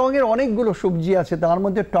 লাল রঙের অনেকগুলো সবজি আছে, তার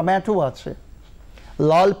মধ্যে টমেটো আছে,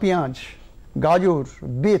 লাল পেঁয়াজ, গাজর,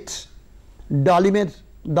 বিট, ডালিমের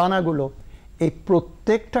দানাগুলো, এই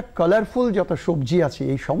প্রত্যেকটা কালারফুল যত সবজি আছে,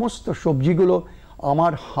 এই সমস্ত সবজিগুলো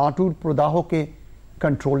আমার হাঁটুর প্রদাহকে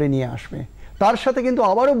কন্ট্রোলে নিয়ে আসবে। তার সাথে কিন্তু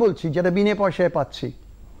আবারও বলছি, যেটা বিনে পয়সায় পাচ্ছি,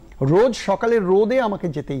 রোজ সকালে রোদে আমাকে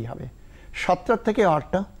যেতেই হবে, 7টা থেকে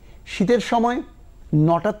 8টা, শীতের সময়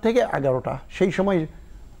 9টা থেকে 11টা। সেই সময়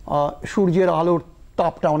সূর্যের আলোর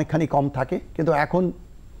তাপটা অনেকখানি কম থাকে, কিন্তু এখন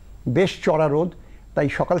বেশ চড়া রোদ, তাই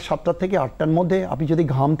সকাল 7টা থেকে 8টার মধ্যে আপনি যদি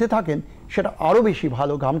ঘামতে থাকেন সেটা আরও বেশি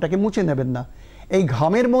ভালো, ঘামটাকে মুছে নেবেন না। এই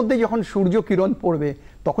ঘামের মধ্যে যখন সূর্য কিরণ পড়বে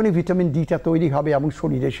তখনই ভিটামিন ডিটা তৈরি হবে এবং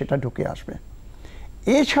শরীরে সেটা ঢুকে আসবে।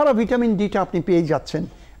 এছাড়া ভিটামিন ডিটা আপনি পেয়ে যাচ্ছেন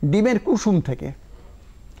ডিমের কুসুম থেকে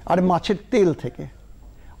আর মাছের তেল থেকে।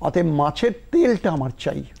 অতএব মাছের তেলটা আমার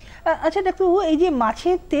চাই। আচ্ছা ডাক্তারবাবু, এই যে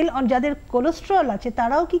মাছের তেল, যাদের কোলেস্টেরল আছে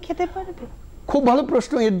তারাও কি খেতে পারবে? খুব ভালো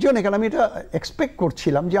প্রশ্ন এর জন্য, কারণ আমি এটা এক্সপেক্ট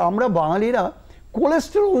করছিলাম যে আমরা বাঙালিরা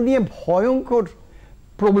কোলেস্টেরল নিয়ে ভয়ঙ্কর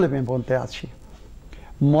প্রবলেমের মধ্যে আছি।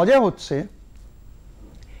 মজা হচ্ছে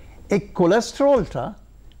এই কোলেস্টেরলটা,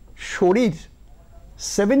 শরীর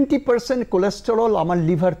 70% কোলেস্টেরল আমার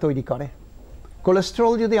লিভার তৈরি করে।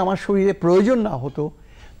 কোলেস্টেরল যদি আমার শরীরে প্রয়োজন না হতো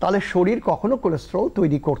তাহলে শরীর কখনো কোলেস্টেরল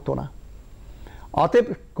তৈরি করতো না। অতএব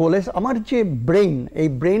আমার যে ব্রেইন, এই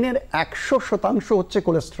ব্রেইনের 100% হচ্ছে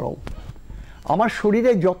কোলেস্টেরল। আমার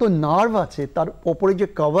শরীরে যত নার্ভ আছে তার ওপরে যে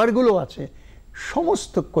কভারগুলো আছে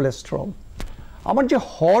সমস্ত কোলেস্টেরল। আমার যে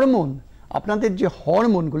হরমোন, আপনাদের যে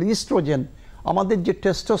হরমোনগুলো, ইস্ট্রোজেন, আমাদের যে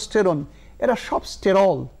টেস্টোস্টেরন, এরা সব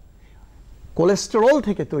স্টেরল, কোলেস্টেরল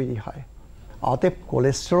থেকে তৈরি হয়। অতএব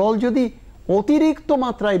কোলেস্টেরল যদি অতিরিক্ত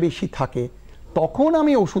মাত্রায় বেশি থাকে তখন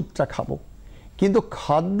আমি ওষুধটা খাবো, কিন্তু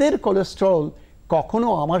খাদ্যের কোলেস্টেরল কখনো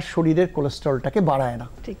আমার শরীরের কোলেস্টেরলটাকে বাড়ায় না।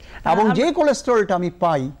 এবং যে কোলেস্টেরলটা আমি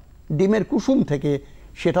পাই ডিমের কুসুম থেকে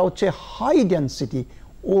সেটা হচ্ছে হাই ডেন্সিটি,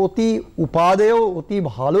 অতি উপাদেয়, অতি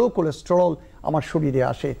ভালো কোলেস্টেরল আমার শরীরে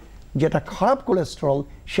আসে, যেটা খারাপ কোলেস্টেরল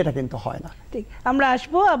সেটা কিন্তু হয় না। ঠিক, আমরা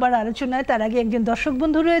আসবো আবার আলোচনায়, তার আগে একজন দর্শক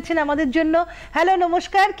বন্ধু রয়েছেন আমাদের জন্য। হ্যালো,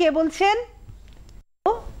 নমস্কার, কে বলছেন?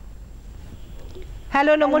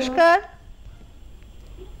 হ্যালো, নমস্কার।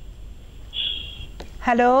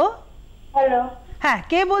 হ্যালো হ্যালো, হ্যাঁ,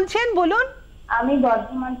 কে বলছেন বলুন? আমি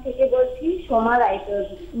বর্ধমান থেকে বলছি, সোমা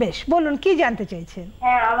রায়চৌধুরী। বেশ, বলুন কি জানতে চাইছেন?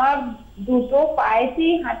 হ্যাঁ, আমার দুটো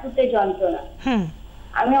পায়েতেই হাঁটুতে যন্ত্রণা।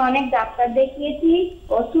 আমি অনেক ডাক্তার দেখিয়েছি,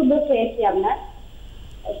 ওষুধও খেয়েছি আপনার,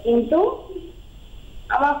 কিন্তু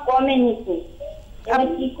আমার কমেনি খুব। এবার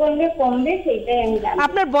কি করলে কমবে সেটাই আমি জানি।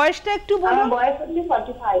 আপনার বয়সটা একটু বলুন। আমার বয়স হচ্ছে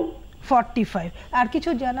 45। 45। আর কিছু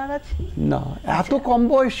জানার আছে? না, এত কম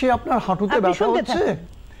বয়সে আপনার হাঁটুতে ব্যথা হচ্ছে?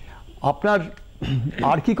 আপনার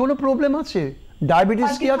আর কি কোনো প্রবলেম আছে?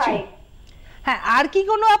 ডায়াবেটিস কি আছে? হ্যাঁ, আর কি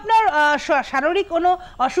কোনো আপনার শারীরিক কোনো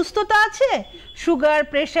অসুস্থতা আছে? সুগার,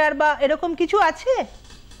 প্রেসার বা এরকম কিছু আছে?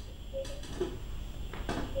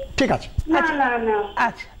 ঠিক আছে,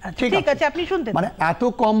 আচ্ছা, ঠিক আছে, আপনি শুনতে মানে এত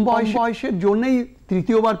কম বয়সের জন্যই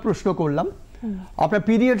তৃতীয়বার প্রশ্ন করলাম। আপনার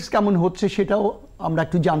পিরিয়ডস কেমন হচ্ছে সেটাও আমরা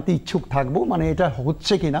একটু জানতে ইচ্ছুক থাকবো, মানে এটা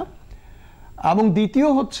হচ্ছে কিনা। এবং দ্বিতীয়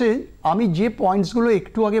হচ্ছে, আমি যে পয়েন্টসগুলো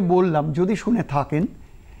একটু আগে বললাম যদি শুনে থাকেন,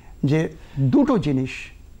 যে দুটো জিনিস।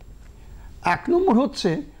 এক নম্বর হচ্ছে,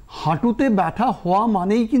 হাঁটুতে ব্যথা হওয়া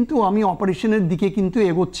মানেই কিন্তু আমি অপারেশনের দিকে কিন্তু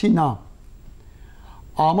এগোচ্ছি না।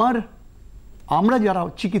 আমরা যারা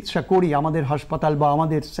চিকিৎসা করি আমাদের হাসপাতাল বা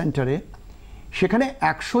আমাদের সেন্টারে, সেখানে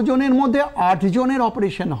 100 জনের মধ্যে 8 জনের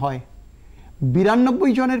অপারেশন হয়, 92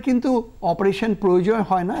 জনের কিন্তু অপারেশন প্রয়োজন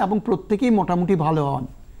হয় না, এবং প্রত্যেকেই মোটামুটি ভালো হন।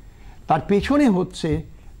 তার পেছনে হচ্ছে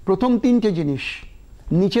প্রথম 3টে জিনিস: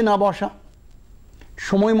 নিচে না বসা,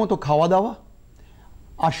 সময় মতো খাওয়া দাওয়া,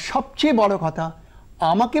 আর সবচেয়ে বড় কথা,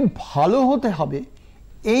 আমাকে ভালো হতে হবে।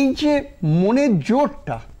 এই যে মনের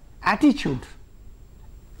জোরটা, অ্যাটিটিউড,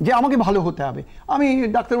 যে আমাকে ভালো হতে হবে। আমি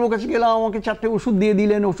ডাক্তারবাবুর কাছে গেলাম, আমাকে 4টে ওষুধ দিয়ে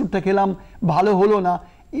দিলেন, ওষুধটা খেলাম, ভালো হলো না,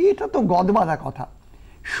 এটা তো গদবাঁধা কথা।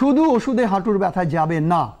 শুধু ওষুধে হাঁটুর ব্যথা যাবে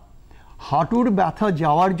না। হাঁটুর ব্যথা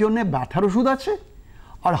যাওয়ার জন্য ব্যথার ওষুধ আছে,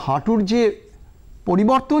 আর হাঁটুর যে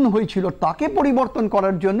পরিবর্তন হয়েছিল তাকে পরিবর্তন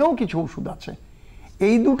করার জন্যও কিছু ওষুধ আছে।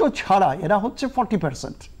 এই দুটো ছাড়া এরা হচ্ছে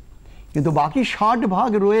 40%, কিন্তু বাকি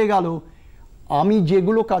 60% রয়ে গেল। আমি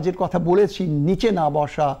যেগুলো কাজের কথা বলেছি, নিচে না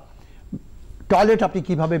বসা, টয়লেট আপনি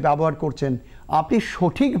কিভাবে ব্যবহার করছেন, আপনি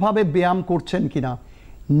সঠিকভাবে ব্যায়াম করছেন কিনা,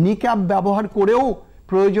 নিক্যাপ ব্যবহার করেও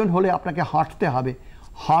প্রয়োজন হলে আপনাকে হাঁটতে হবে।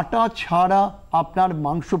 হাঁটা ছাড়া আপনার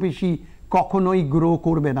মাংসপেশি কখনোই গ্রো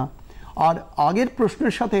করবে না। আর আগের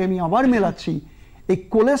প্রশ্নের সাথে আমি আবার মেলাচ্ছি, এই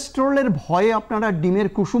কোলেস্টেরলের ভয়ে আপনারা ডিমের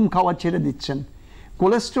কুসুম খাওয়া ছেড়ে দিচ্ছেন।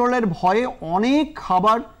 কোলেস্টেরলের ভয়ে অনেক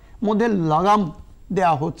খাবার মধ্যে লাগাম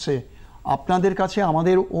দেয়া হচ্ছে। আপনাদের কাছে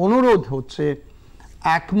আমাদের অনুরোধ হচ্ছে,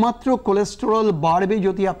 একমাত্র কোলেস্টেরল বাড়বে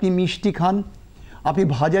যদি আপনি মিষ্টি খান, আপনি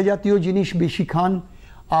ভাজা জাতীয় জিনিস বেশি খান,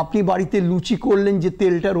 আপনি বাড়িতে লুচি করলেন, যে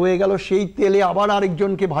তেলটা রয়ে গেল সেই তেলে আবার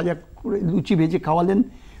আরেকজনকে ভাজা করে লুচি ভেজে খাওয়ালেন,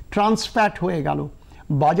 ট্রান্সফ্যাট হয়ে গেল।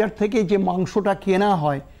 বাজার থেকে যে মাংসটা কেনা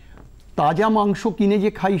হয়, তাজা মাংস কিনে যে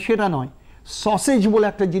খাই সেটা নয়, সসেজ বলে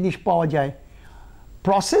একটা জিনিস পাওয়া যায়,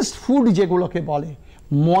 প্রসেসড ফুড যেগুলোকে বলে,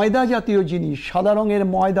 ময়দা জাতীয় জিনিস, সাদা রঙের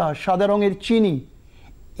ময়দা, সাদা রঙের চিনি,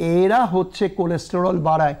 এরা হচ্ছে কোলেস্টেরল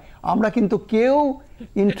বাড়ায়। আমরা কিন্তু কেউ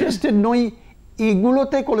ইন্টারেস্টেড নই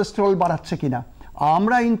এগুলোতে কোলেস্টেরল বাড়াচ্ছে কিনা।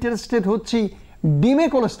 আমরা ইন্টারেস্টেড হচ্ছি ডিমে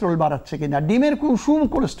কোলেস্টেরল বাড়াচ্ছে কিনা, ডিমের কুসুম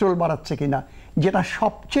কোলেস্টেরল বাড়াচ্ছে কিনা, যেটা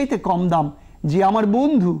সবচেয়ে কম দাম। যে আমার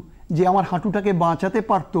বন্ধু, যে আমার হাঁটুটাকে বাঁচাতে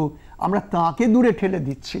পারতো, আমরা তাকে দূরে ঠেলে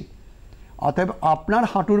দিচ্ছি। অতএব আপনার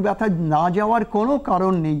হাঁটুর ব্যথা না যাওয়ার কোনো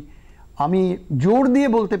কারণ নেই। আমি জোর দিয়ে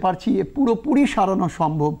বলতে পারছি এ পুরোপুরি সারানো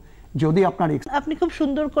সম্ভব যদি আপনার। আপনি খুব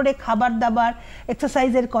সুন্দর করে খাবার দাবার,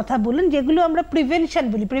 এক্সারসাইজের কথা বলেন, যেগুলো আমরা প্রিভেনশন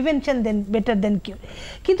বলি, প্রিভেনশন দেন বেটার দেন কিউর।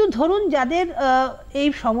 কিন্তু ধরুন যাদের এই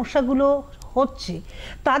সমস্যাগুলো হচ্ছে,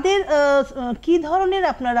 তাদের কি ধরনের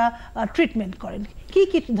আপনারা ট্রিটমেন্ট করেন, কি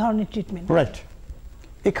কি ধরনের ট্রিটমেন্ট? রাইট,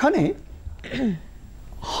 এখানে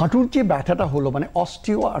হাঁটুর যে ব্যথাটা হলো, মানে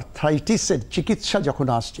অস্টিওআর্থ্রাইটিসের চিকিৎসা যখন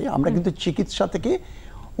আসছে, আমরা কিন্তু চিকিৎসা থেকে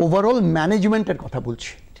ওভারঅল ম্যানেজমেন্টের কথা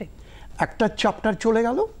বলছি। একটা চ্যাপ্টার চলে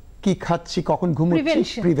গেল, কি খাচ্ছি, কখন ঘুমোচ্ছি,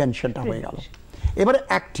 প্রিভেনশনটা হয়ে গেল। এবারে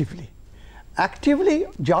অ্যাক্টিভলি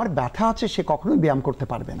যার ব্যথা আছে সে কখনোই ব্যায়াম করতে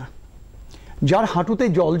পারবে না। যার হাঁটুতে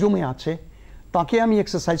জল জমে আছে তাকে আমি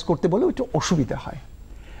এক্সারসাইজ করতে বলেও একটু অসুবিধা হয়।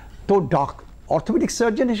 তো অর্থোপেডিক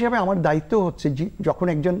সার্জন হিসেবে আমার দায়িত্ব হচ্ছে যখন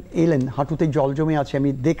একজন এলেন হাঁটুতে জল জমে আছে আমি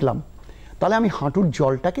দেখলাম, তাহলে আমি হাঁটুর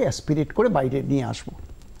জলটাকে অ্যাসপিরেট করে বাইরে নিয়ে আসবো।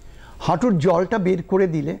 হাঁটুর জলটা বের করে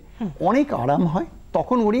দিলে অনেক আরাম হয়,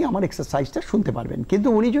 তখন উনি আমার এক্সারসাইজটা শুনতে পারবেন। কিন্তু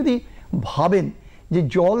উনি যদি ভাবেন যে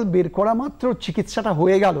জল বের করা মাত্র চিকিৎসাটা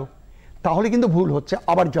হয়ে গেল, তাহলে কিন্তু ভুল হচ্ছে,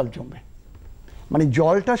 আবার জল জমবে। মানে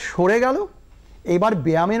জলটা সরে গেল, এবার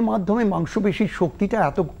ব্যায়ামের মাধ্যমে মাংসপেশির শক্তিটা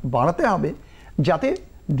এত বাড়াতে হবে যাতে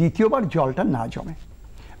দ্বিতীয়বার জলটা না জমে।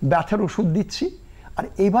 ব্যথার ওষুধ দিচ্ছি। আর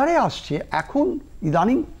এবারে আসছে, এখন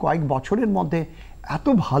ইদানিং কয়েক বছরের মধ্যে এত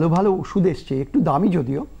ভালো ভালো ওষুধ এসছে, একটু দামি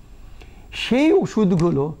যদিও, সেই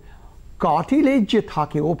ওষুধগুলো কার্টিলেজ যে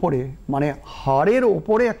থাকে ওপরে, মানে হাড়ের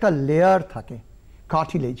ওপরে একটা লেয়ার থাকে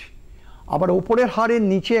কার্টিলেজ, আবার ওপরের হাড়ের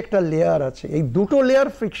নিচে একটা লেয়ার আছে, এই দুটো লেয়ার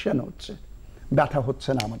ফ্রিকশন হচ্ছে, ব্যথা হচ্ছে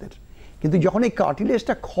না আমাদের। কিন্তু যখন এই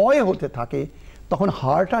কার্টিলেজটা ক্ষয় হতে থাকে তখন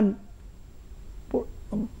হাড়টা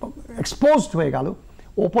এক্সপোজড হয়ে গেল,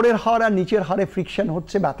 ওপরের হাড় আর নিচের হাড়ে ফ্রিকশন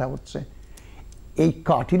হচ্ছে, ব্যথা হচ্ছে। এই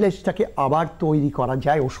কার্টিলেজটাকে আবার তৈরি করা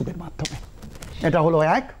যায় ওষুধের মাধ্যমে। এটা হলো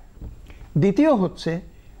এক। দ্বিতীয় হচ্ছে,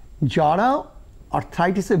 যারা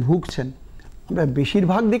আর্থ্রাইটিসে ভুগছেন, আমরা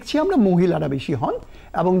বেশিরভাগ দেখছি আমরা মহিলারা বেশি হন,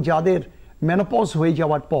 এবং যাদের মেনোপজ হয়ে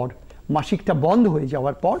যাওয়ার পর, মাসিকটা বন্ধ হয়ে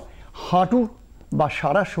যাওয়ার পর হাঁটু বা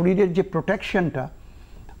সারা শরীরের যে প্রোটেকশনটা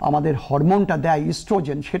আমাদের হরমোনটা দেয়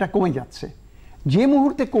ইস্ট্রোজেন, সেটা কমে যাচ্ছে। যে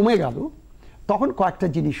মুহূর্তে কমে গেল তখন কয়েকটা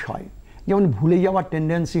জিনিস হয়, যেমন ভুলে যাওয়ার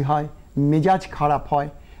টেন্ডেন্সি হয়, মেজাজ খারাপ হয়,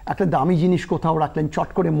 একটা দামি জিনিস কোথাও রাখলেন চট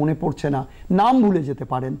করে মনে পড়ছে না, নাম ভুলে যেতে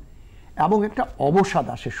পারেন, এবং একটা অবসাদ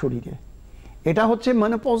আসে শরীরে। এটা হচ্ছে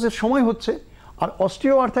মেনোপজের সময় হচ্ছে। আর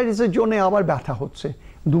অস্টিওআর্থ্রাইটিসের জন্য আবার ব্যথা হচ্ছে।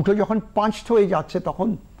 দুটো যখন পাঁচট হয়ে যাচ্ছে তখন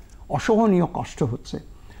অসহনীয় কষ্ট হচ্ছে।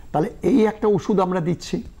 তাহলে এই একটা ওষুধ আমরা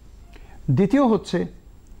দিচ্ছি। দ্বিতীয় হচ্ছে,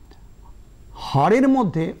 হাড়ের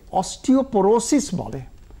মধ্যে অস্টিওপোরোসিস বলে,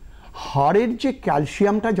 হাড়ের যে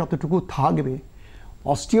ক্যালসিয়ামটা যতটুকু থাকবে,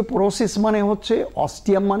 অস্টিওপোরোসিস মানে হচ্ছে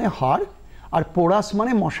অস্টিয়াম মানে হাড়, আর পোরাস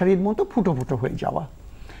মানে মশারির মতো ফুটো ফুটো হয়ে যাওয়া,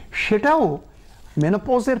 সেটাও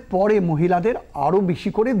মেনোপজের পরে মহিলাদের আরও বেশি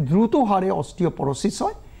করে দ্রুত হারে অস্টিওপোরোসিস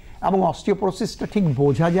হয়, এবং অস্টিওপোরোসিসটা ঠিক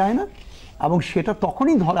বোঝা যায় না, এবং সেটা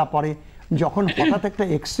তখনই ধরা পড়ে যখন হঠাৎ একটা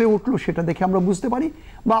এক্সরে উঠলো, সেটা দেখে আমরা বুঝতে পারি,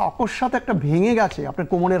 বা অকস্মাৎ একটা ভেঙে গেছে, আপনার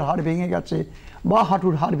কোমরের হাড় ভেঙে গেছে, বা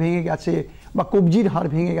হাঁটুর হাড় ভেঙে গেছে, বা কবজির হাড়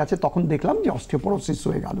ভেঙে গেছে, তখন দেখলাম যে অস্টিওপোরোসিস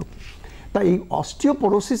হয়ে গেল। তাই এই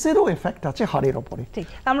অস্টিওপোরোসিসেরও এফেক্ট আছে হাড়ের ওপরে। ঠিক,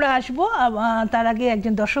 আমরা আসবো। তার আগে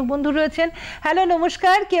একজন দর্শক বন্ধু রয়েছেন। হ্যালো,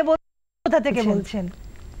 নমস্কার, কে কোথা থেকে বলছেন?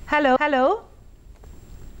 Hello hello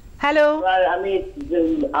hello.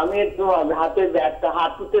 আমি একটু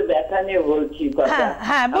হাঁটুতে ব্যথা নিয়ে বলছি কথা।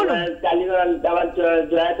 হ্যাঁ বলুন। টালিগঞ্জ, আমার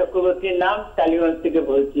জয়া চক্রবর্তীর নাম, টালিগঞ্জ থেকে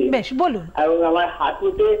বলছি। বেশ, বলুন। এবং আমার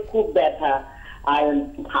হাঁটুতে খুব ব্যথা, আর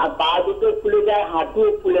পা দুটো ফুলে যায়, হাঁটুও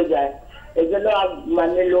ফুলে যায়। এই জন্য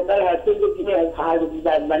মানে লোকাল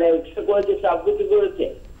হসপিটাল মানে এক্সরে করেছে, সব কিছু করেছে,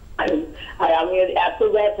 আর আমি এত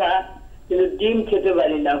ব্যথা, কিন্তু ডিম খেতে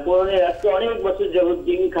পারি না, অনেক বছর যাবত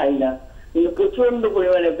ডিম খাই না, কিন্তু প্রচন্ড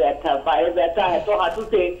পরিমাণে ব্যথা, পায়ে ব্যথা, এত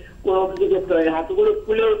হাঁটুতে কোনো কিছু করতে পারি না, হাঁটুগুলো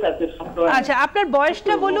ফুলেও থাকে। আচ্ছা, আপনার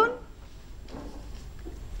বয়সটা বলুন,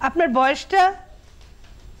 আপনার বয়সটা।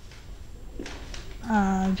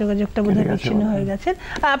 যোগাযোগটা বোধহয় বিচ্ছিন্ন হয়ে গেছে,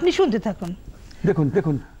 আপনি শুনতে থাকুন।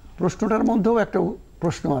 দেখুন প্রশ্নটার মধ্যেও একটা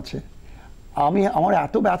প্রশ্ন আছে। আমার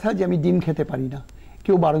এত ব্যথা যে আমি ডিম খেতে পারি না,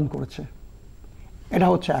 কেউ বারণ করেছে, এটা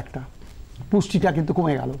হচ্ছে একটা। পুষ্টিটা কিন্তু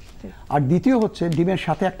কমে গেল। আর দ্বিতীয় হচ্ছে, ডিমের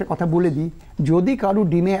সাথে একটা কথা বলে দিই, যদি কারো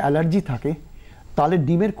ডিমে অ্যালার্জি থাকে তাহলে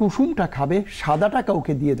ডিমের কুসুমটা খাবে, সাদাটা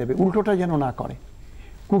কাউকে দিয়ে দেবে, উল্টোটা যেন না করে।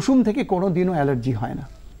 কুসুম থেকে কোনো দিনও অ্যালার্জি হয় না।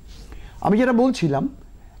 আমি যেটা বলছিলাম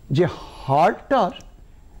যে হাড়টার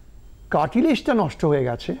কার্টিলেজটা নষ্ট হয়ে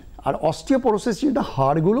গেছে, আর অস্টিওপোরোসিস যেটা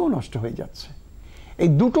হাড়গুলোও নষ্ট হয়ে যাচ্ছে, এই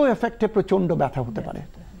দুটো এফেক্টে প্রচণ্ড ব্যথা হতে পারে।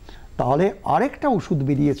 তাহলে আরেকটা ওষুধ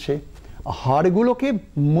বেরিয়েছে হাড়গুলোকে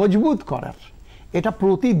মজবুত করার, এটা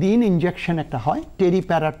প্রতিদিন ইনজেকশন একটা হয়,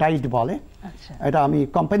 টেরিপ্যারাটাইড বলে। এটা আমি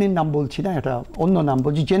কোম্পানির নাম বলছি না, এটা অন্য নাম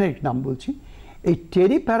বলছি, জেনেরিক নাম বলছি। এই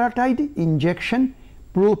টেরিপ্যারাটাইড ইনজেকশন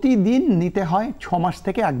প্রতিদিন নিতে হয় 6 মাস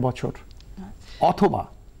থেকে 1 বছর, অথবা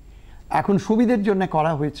এখন সুবিধের জন্য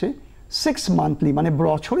করা হয়েছে 6 মান্থলি, মানে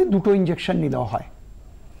বছরে 2টো ইনজেকশন নিলেও হয়।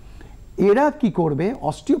 এরা কি করবে,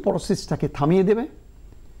 অস্টিওপোরোসিসটাকে থামিয়ে দেবে,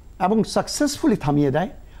 এবং সাকসেসফুলি থামিয়ে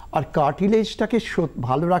দেয়। আর কার্টিলেজটাকে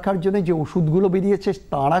ভালো রাখার জন্য যে ওষুধগুলো বেরিয়েছে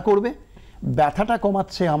তাড়া করবে, ব্যথাটা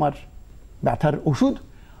কমাচ্ছে আমার ব্যথার ওষুধ,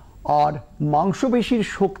 আর মাংসপেশির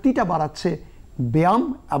শক্তিটা বাড়াচ্ছে ব্যায়াম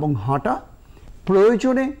এবং হাঁটা,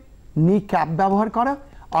 প্রয়োজনে নি ক্যাপ ব্যবহার করা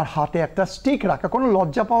আর হাতে একটা স্টিক রাখা। কোনো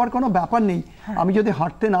লজ্জা পাওয়ার কোনো ব্যাপার নেই। আমি যদি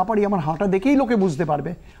হাঁটতে না পারি আমার হাঁটা দেখেই লোকে বুঝতে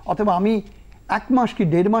পারবে, অথবা আমি 1 মাস কি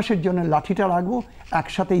 1.5 মাসের জন্য লাঠিটা রাখবো,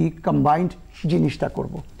 একসাথে কম্বাইন্ড জিনিসটা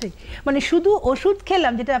করব। ঠিক, মানে শুধু ওষুধ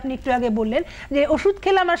খেলাম, যেটা আপনি একটু আগে বললেন যে ওষুধ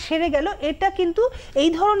খেলাম আর সেরে গেল, এটা কিন্তু এই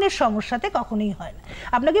ধরনের সমস্যাতে কখনোই হয় না।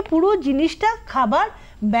 আপনাকে পুরো জিনিসটা খাবার,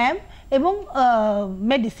 ব্যায়াম এবং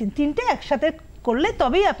মেডিসিন তিনটে একসাথে করলে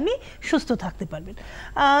তবেই আপনি সুস্থ থাকতে পারবেন।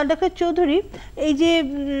 ডক্টর চৌধুরী, এই যে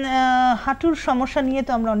হাঁটুর সমস্যা নিয়ে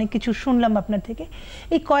তো আমরা অনেক কিছু শুনলাম আপনার থেকে।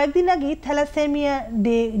 এই কয়েকদিন আগেই থ্যালাসেমিয়া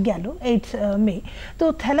ডে গেল, 8 মে। তো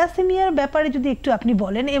থ্যালাসেমিয়ার ব্যাপারে যদি একটু আপনি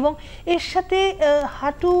বলেন, এবং এর সাথে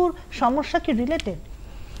হাঁটুর সমস্যা কি রিলেটেড?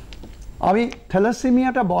 আমি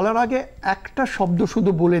থ্যালাসেমিয়াটা বলার আগে একটা শব্দ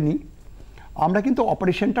শুধু বলে নিই, আমরা কিন্তু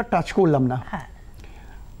অপারেশনটা টাচ করলাম না। হ্যাঁ,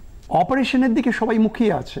 অপারেশনের দিকে সবাই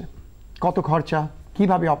মুখিয়ে আছে, কত খরচা,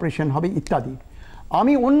 কিভাবে অপারেশন হবে ইত্যাদি।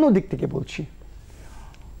 আমি অন্য দিক থেকে বলছি,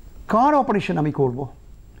 কার অপারেশন আমি করব?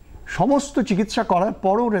 সমস্ত চিকিৎসা করার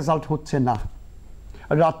পরও রেজাল্ট হচ্ছে না।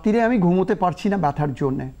 রাত্রিরে আমি ঘুমোতে পারছি না ব্যথার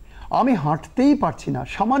জন্যে, আমি হাঁটতেই পারছি না,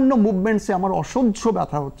 সামান্য মুভমেন্টসে আমার অসহ্য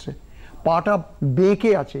ব্যথা হচ্ছে, পাটা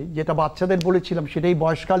বেঁকে আছে, যেটা বাচ্চাদের বলেছিলাম সেটাই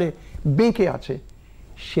বয়সকালে বেঁকে আছে।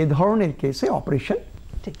 সে ধরনের কেসে অপারেশন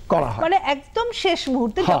করা হয়, মানে একদম শেষ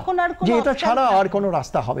মুহূর্তে, যখন আর কোনো এটা ছাড়া আর কোনো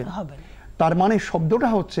রাস্তা হবে না। তার মানে শব্দটা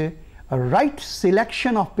হচ্ছে রাইট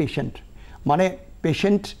সিলেকশন অফ পেশেন্ট, মানে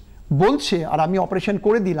পেশেন্ট বলছে আর আমি অপারেশন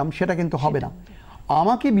করে দিলাম, সেটা কিন্তু হবে না।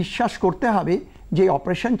 আমাকে বিশ্বাস করতে হবে যে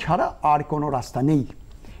অপারেশন ছাড়া আর কোনো রাস্তা নেই।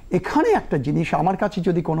 এখানে একটা জিনিস, আমার কাছে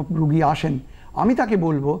যদি কোনো রুগী আসেন, আমি তাকে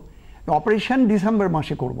বলবো অপারেশন ডিসেম্বর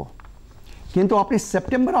মাসে করব, কিন্তু আপনি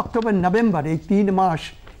সেপ্টেম্বর, অক্টোবর, নভেম্বর এই 3 মাস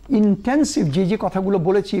ইন্টেন্সিভ যে কথাগুলো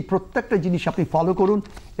বলেছি প্রত্যেকটা জিনিস আপনি ফলো করুন,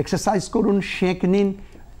 এক্সারসাইজ করুন, শেক নিন,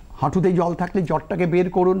 হাঁটুতে জল থাকলে জলটাকে বের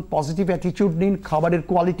করুন, পজিটিভ অ্যাটিটিউড নিন, খাবারের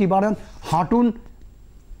কোয়ালিটি বাড়ান, হাঁটুন,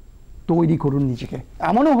 তৈরি করুন নিজেকে।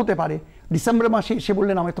 এমনও হতে পারে ডিসেম্বর মাসে এসে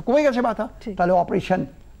বললেন আমার তো কমে গেছে ব্যথা, তাহলে অপারেশন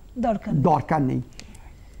দরকার নেই।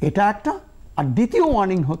 এটা একটা। আর দ্বিতীয়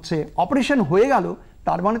ওয়ার্নিং হচ্ছে, অপারেশন হয়ে গেল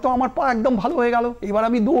তার মানে তো আমার পা একদম ভালো হয়ে গেল, এবার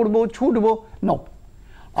আমি দৌড়বো, ছুটবো, ন।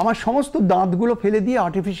 আমার সমস্ত দাঁতগুলো ফেলে দিয়ে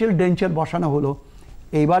আর্টিফিশিয়াল ডেন্চার বসানো হলো,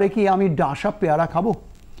 এবারে কি আমি ডাঁশা পেয়ারা খাবো,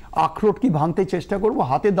 আখরোট কি ভাঙতে চেষ্টা করব,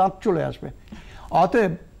 হাতে দাঁত চলে আসবে।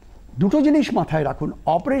 অতএব দুটো জিনিস মাথায় রাখুন,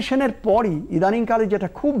 অপারেশনের পরই ইদানিংকালে যেটা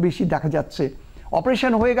খুব বেশি দেখা যাচ্ছে,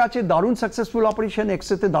 অপারেশন হয়ে গেছে, দারুণ সাকসেসফুল অপারেশন,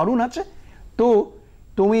 এক্সরেতে দারুণ আছে, তো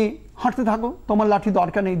তুমি হাঁটতে থাকো, তোমার লাঠি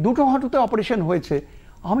দরকার নেই। দুটো হাঁটুতে অপারেশন হয়েছে,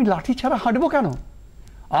 আমি লাঠি ছাড়া হাঁটবো কেন?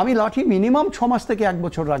 আমি লাঠি মিনিমাম 6 মাস থেকে 1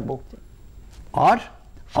 বছর রাখবো, আর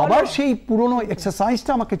আবার সেই পুরনো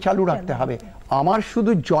এক্সারসাইজটা আমাকে চালু রাখতে হবে। আমার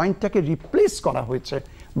শুধু জয়েন্টটাকে রিপ্লেস করা হয়েছে,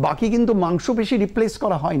 বাকি কিন্তু মাংসপেশি রিপ্লেস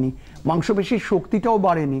করা হয়নি, মাংসপেশির শক্তিটাও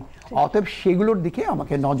বাড়েনি। অতএব সেগুলোর দিকে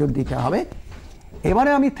আমাকে নজর দিতে হবে।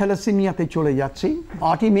 এবারে আমি থ্যালাসেমিয়াতে চলে যাচ্ছি।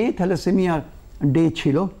 8ই মে থ্যালাসেমিয়া ডে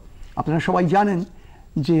ছিল। আপনারা সবাই জানেন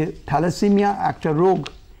যে থ্যালাসেমিয়া একটা রোগ,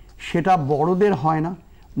 সেটা বড়দের হয় না,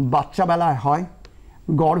 বাচ্চাবেলায় হয়।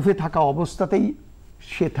 গর্ভে থাকা অবস্থাতেই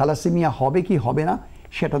সে থ্যালাসেমিয়া হবে কি হবে না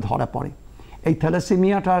সেটা ধরা পড়ে। এই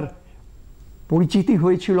থ্যালাসেমিয়াটার পরিচিতি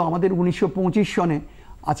হয়েছিল আমাদের 1925 সনে।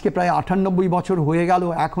 আজকে প্রায় 98 বছর হয়ে গেল,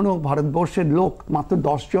 এখনও ভারতবর্ষের লোক মাত্র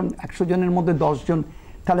 10 জন, 100 জনের মধ্যে 10 জন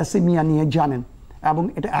থ্যালাসেমিয়া নিয়ে জানেন, এবং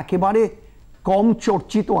এটা একেবারে কম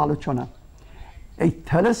চর্চিত আলোচনা। এই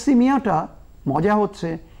থ্যালাসেমিয়াটা মজা হচ্ছে,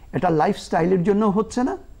 এটা লাইফস্টাইলের জন্য হচ্ছে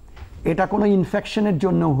না, এটা কোনো ইনফেকশনের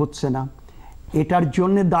জন্য হচ্ছে না, এটার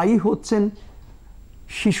জন্য দায়ী হচ্ছেন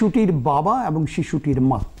শিশুটির বাবা এবং শিশুটির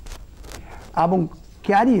মা, এবং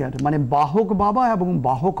ক্যারিয়ার মানে বাহক বাবা এবং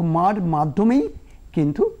বাহক মার মাধ্যমেই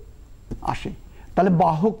কিন্তু আসে। তাহলে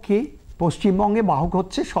বাহককে, পশ্চিমবঙ্গে বাহক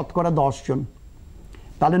হচ্ছে শতকরা 10 জন,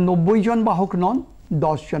 তাহলে 90 জন বাহক নন,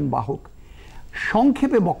 10 জন বাহক।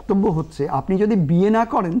 সংক্ষেপে বক্তব্য হচ্ছে, আপনি যদি বিয়ে না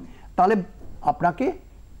করেন তাহলে আপনাকে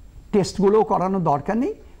টেস্টগুলোও করানো দরকার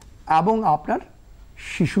নেই, এবং আপনার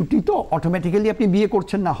শিশুটি তো অটোমেটিক্যালি আপনি বিয়ে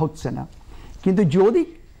করছেন না, হচ্ছে না। কিন্তু যদি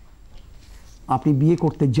আপনি বিয়ে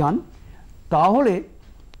করতে যান তাহলে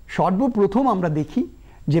সর্বপ্রথম আমরা দেখি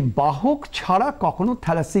যে বাহক ছাড়া কখনো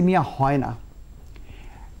থ্যালাসেমিয়া হয় না।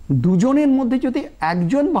 দুজনের মধ্যে যদি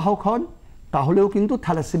একজন বাহক হন তাহলেও কিন্তু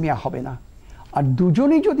থ্যালাসেমিয়া হবে না, আর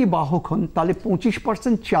দুজনেই যদি বাহক হন তাহলে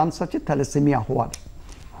 25% চান্স আছে থ্যালাসেমিয়া হওয়ার।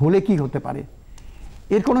 হলে কি হতে পারে?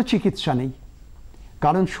 এর কোনো চিকিৎসা নেই,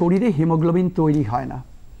 কারণ শরীরে হিমোগ্লোবিন তৈরি হয় না,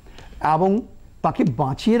 এবং তাকে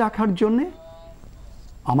বাঁচিয়ে রাখার জন্যে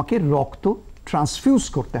আমাকে রক্ত ট্রান্সফিউজ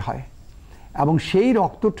করতে হয়, এবং সেই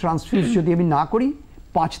রক্ত ট্রান্সফিউজ যদি আমি না করি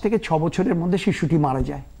 5 থেকে 6 বছরের মধ্যে শিশুটি মারা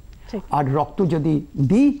যায়। আর রক্ত যদি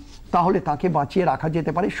দিই তাহলে তাকে বাঁচিয়ে রাখা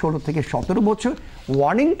যেতে পারে 16 থেকে 17 বছর।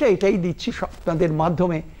 ওয়ার্নিংটা এটাই দিচ্ছি আপনাদের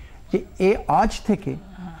মাধ্যমে যে আজ থেকে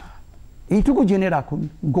এইটুকু জেনে রাখুন,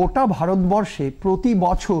 গোটা ভারতবর্ষে প্রতি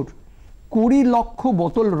বছর 20 লক্ষ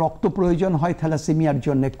বোতল রক্ত প্রয়োজন হয় থ্যালাসেমিয়ার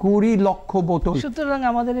জন্য, 20 লক্ষ বোতল। সুতরাং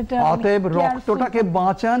আমাদের এটা অতএব রক্তটাকে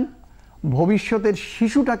বাঁচান, ভবিষ্যতের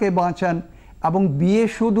শিশুটাকে বাঁচান, এবং বিয়ে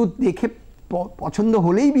শুধু দেখে পছন্দ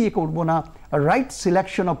হলেই বিয়ে করব না, right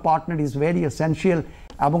selection of partner is very essential,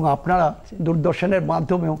 এবং আপনারা দূরদর্শনের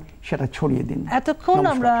মাধ্যমেও সেটা ছড়িয়ে দিন। এতক্ষণ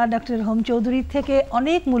আমরা ডক্টর হোম চৌধুরী থেকে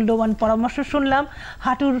অনেক মূল্যবান পরামর্শ শুনলাম।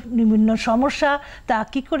 হাঁটুর বিভিন্ন সমস্যা, তা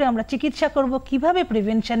কি করে আমরা চিকিৎসা করব, কিভাবে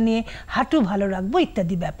প্রিভেনশন নিয়ে হাঁটু ভালো রাখবো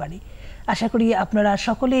ইত্যাদি ব্যাপারে। আশা করি আপনারা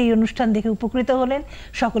সকলে এই অনুষ্ঠান দেখে উপকৃত হলেন।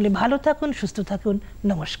 সকলে ভালো থাকুন, সুস্থ থাকুন।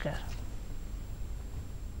 নমস্কার।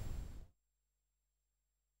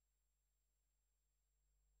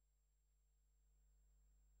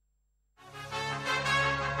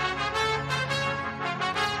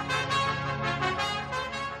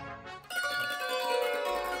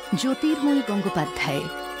 জ্যোতির্ময়ী গঙ্গোপাধ্যায়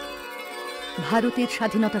ভারতের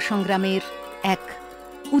স্বাধীনতা সংগ্রামের এক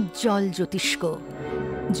উজ্জ্বল জ্যোতিষ্ক।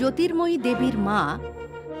 জ্যোতির্ময়ী দেবীর মা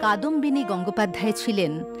কাদম্বিনী গঙ্গোপাধ্যায়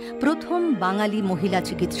ছিলেন প্রথম বাঙালি মহিলা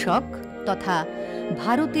চিকিৎসক তথা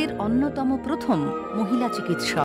ভারতের অন্যতম প্রথম মহিলা চিকিৎসক।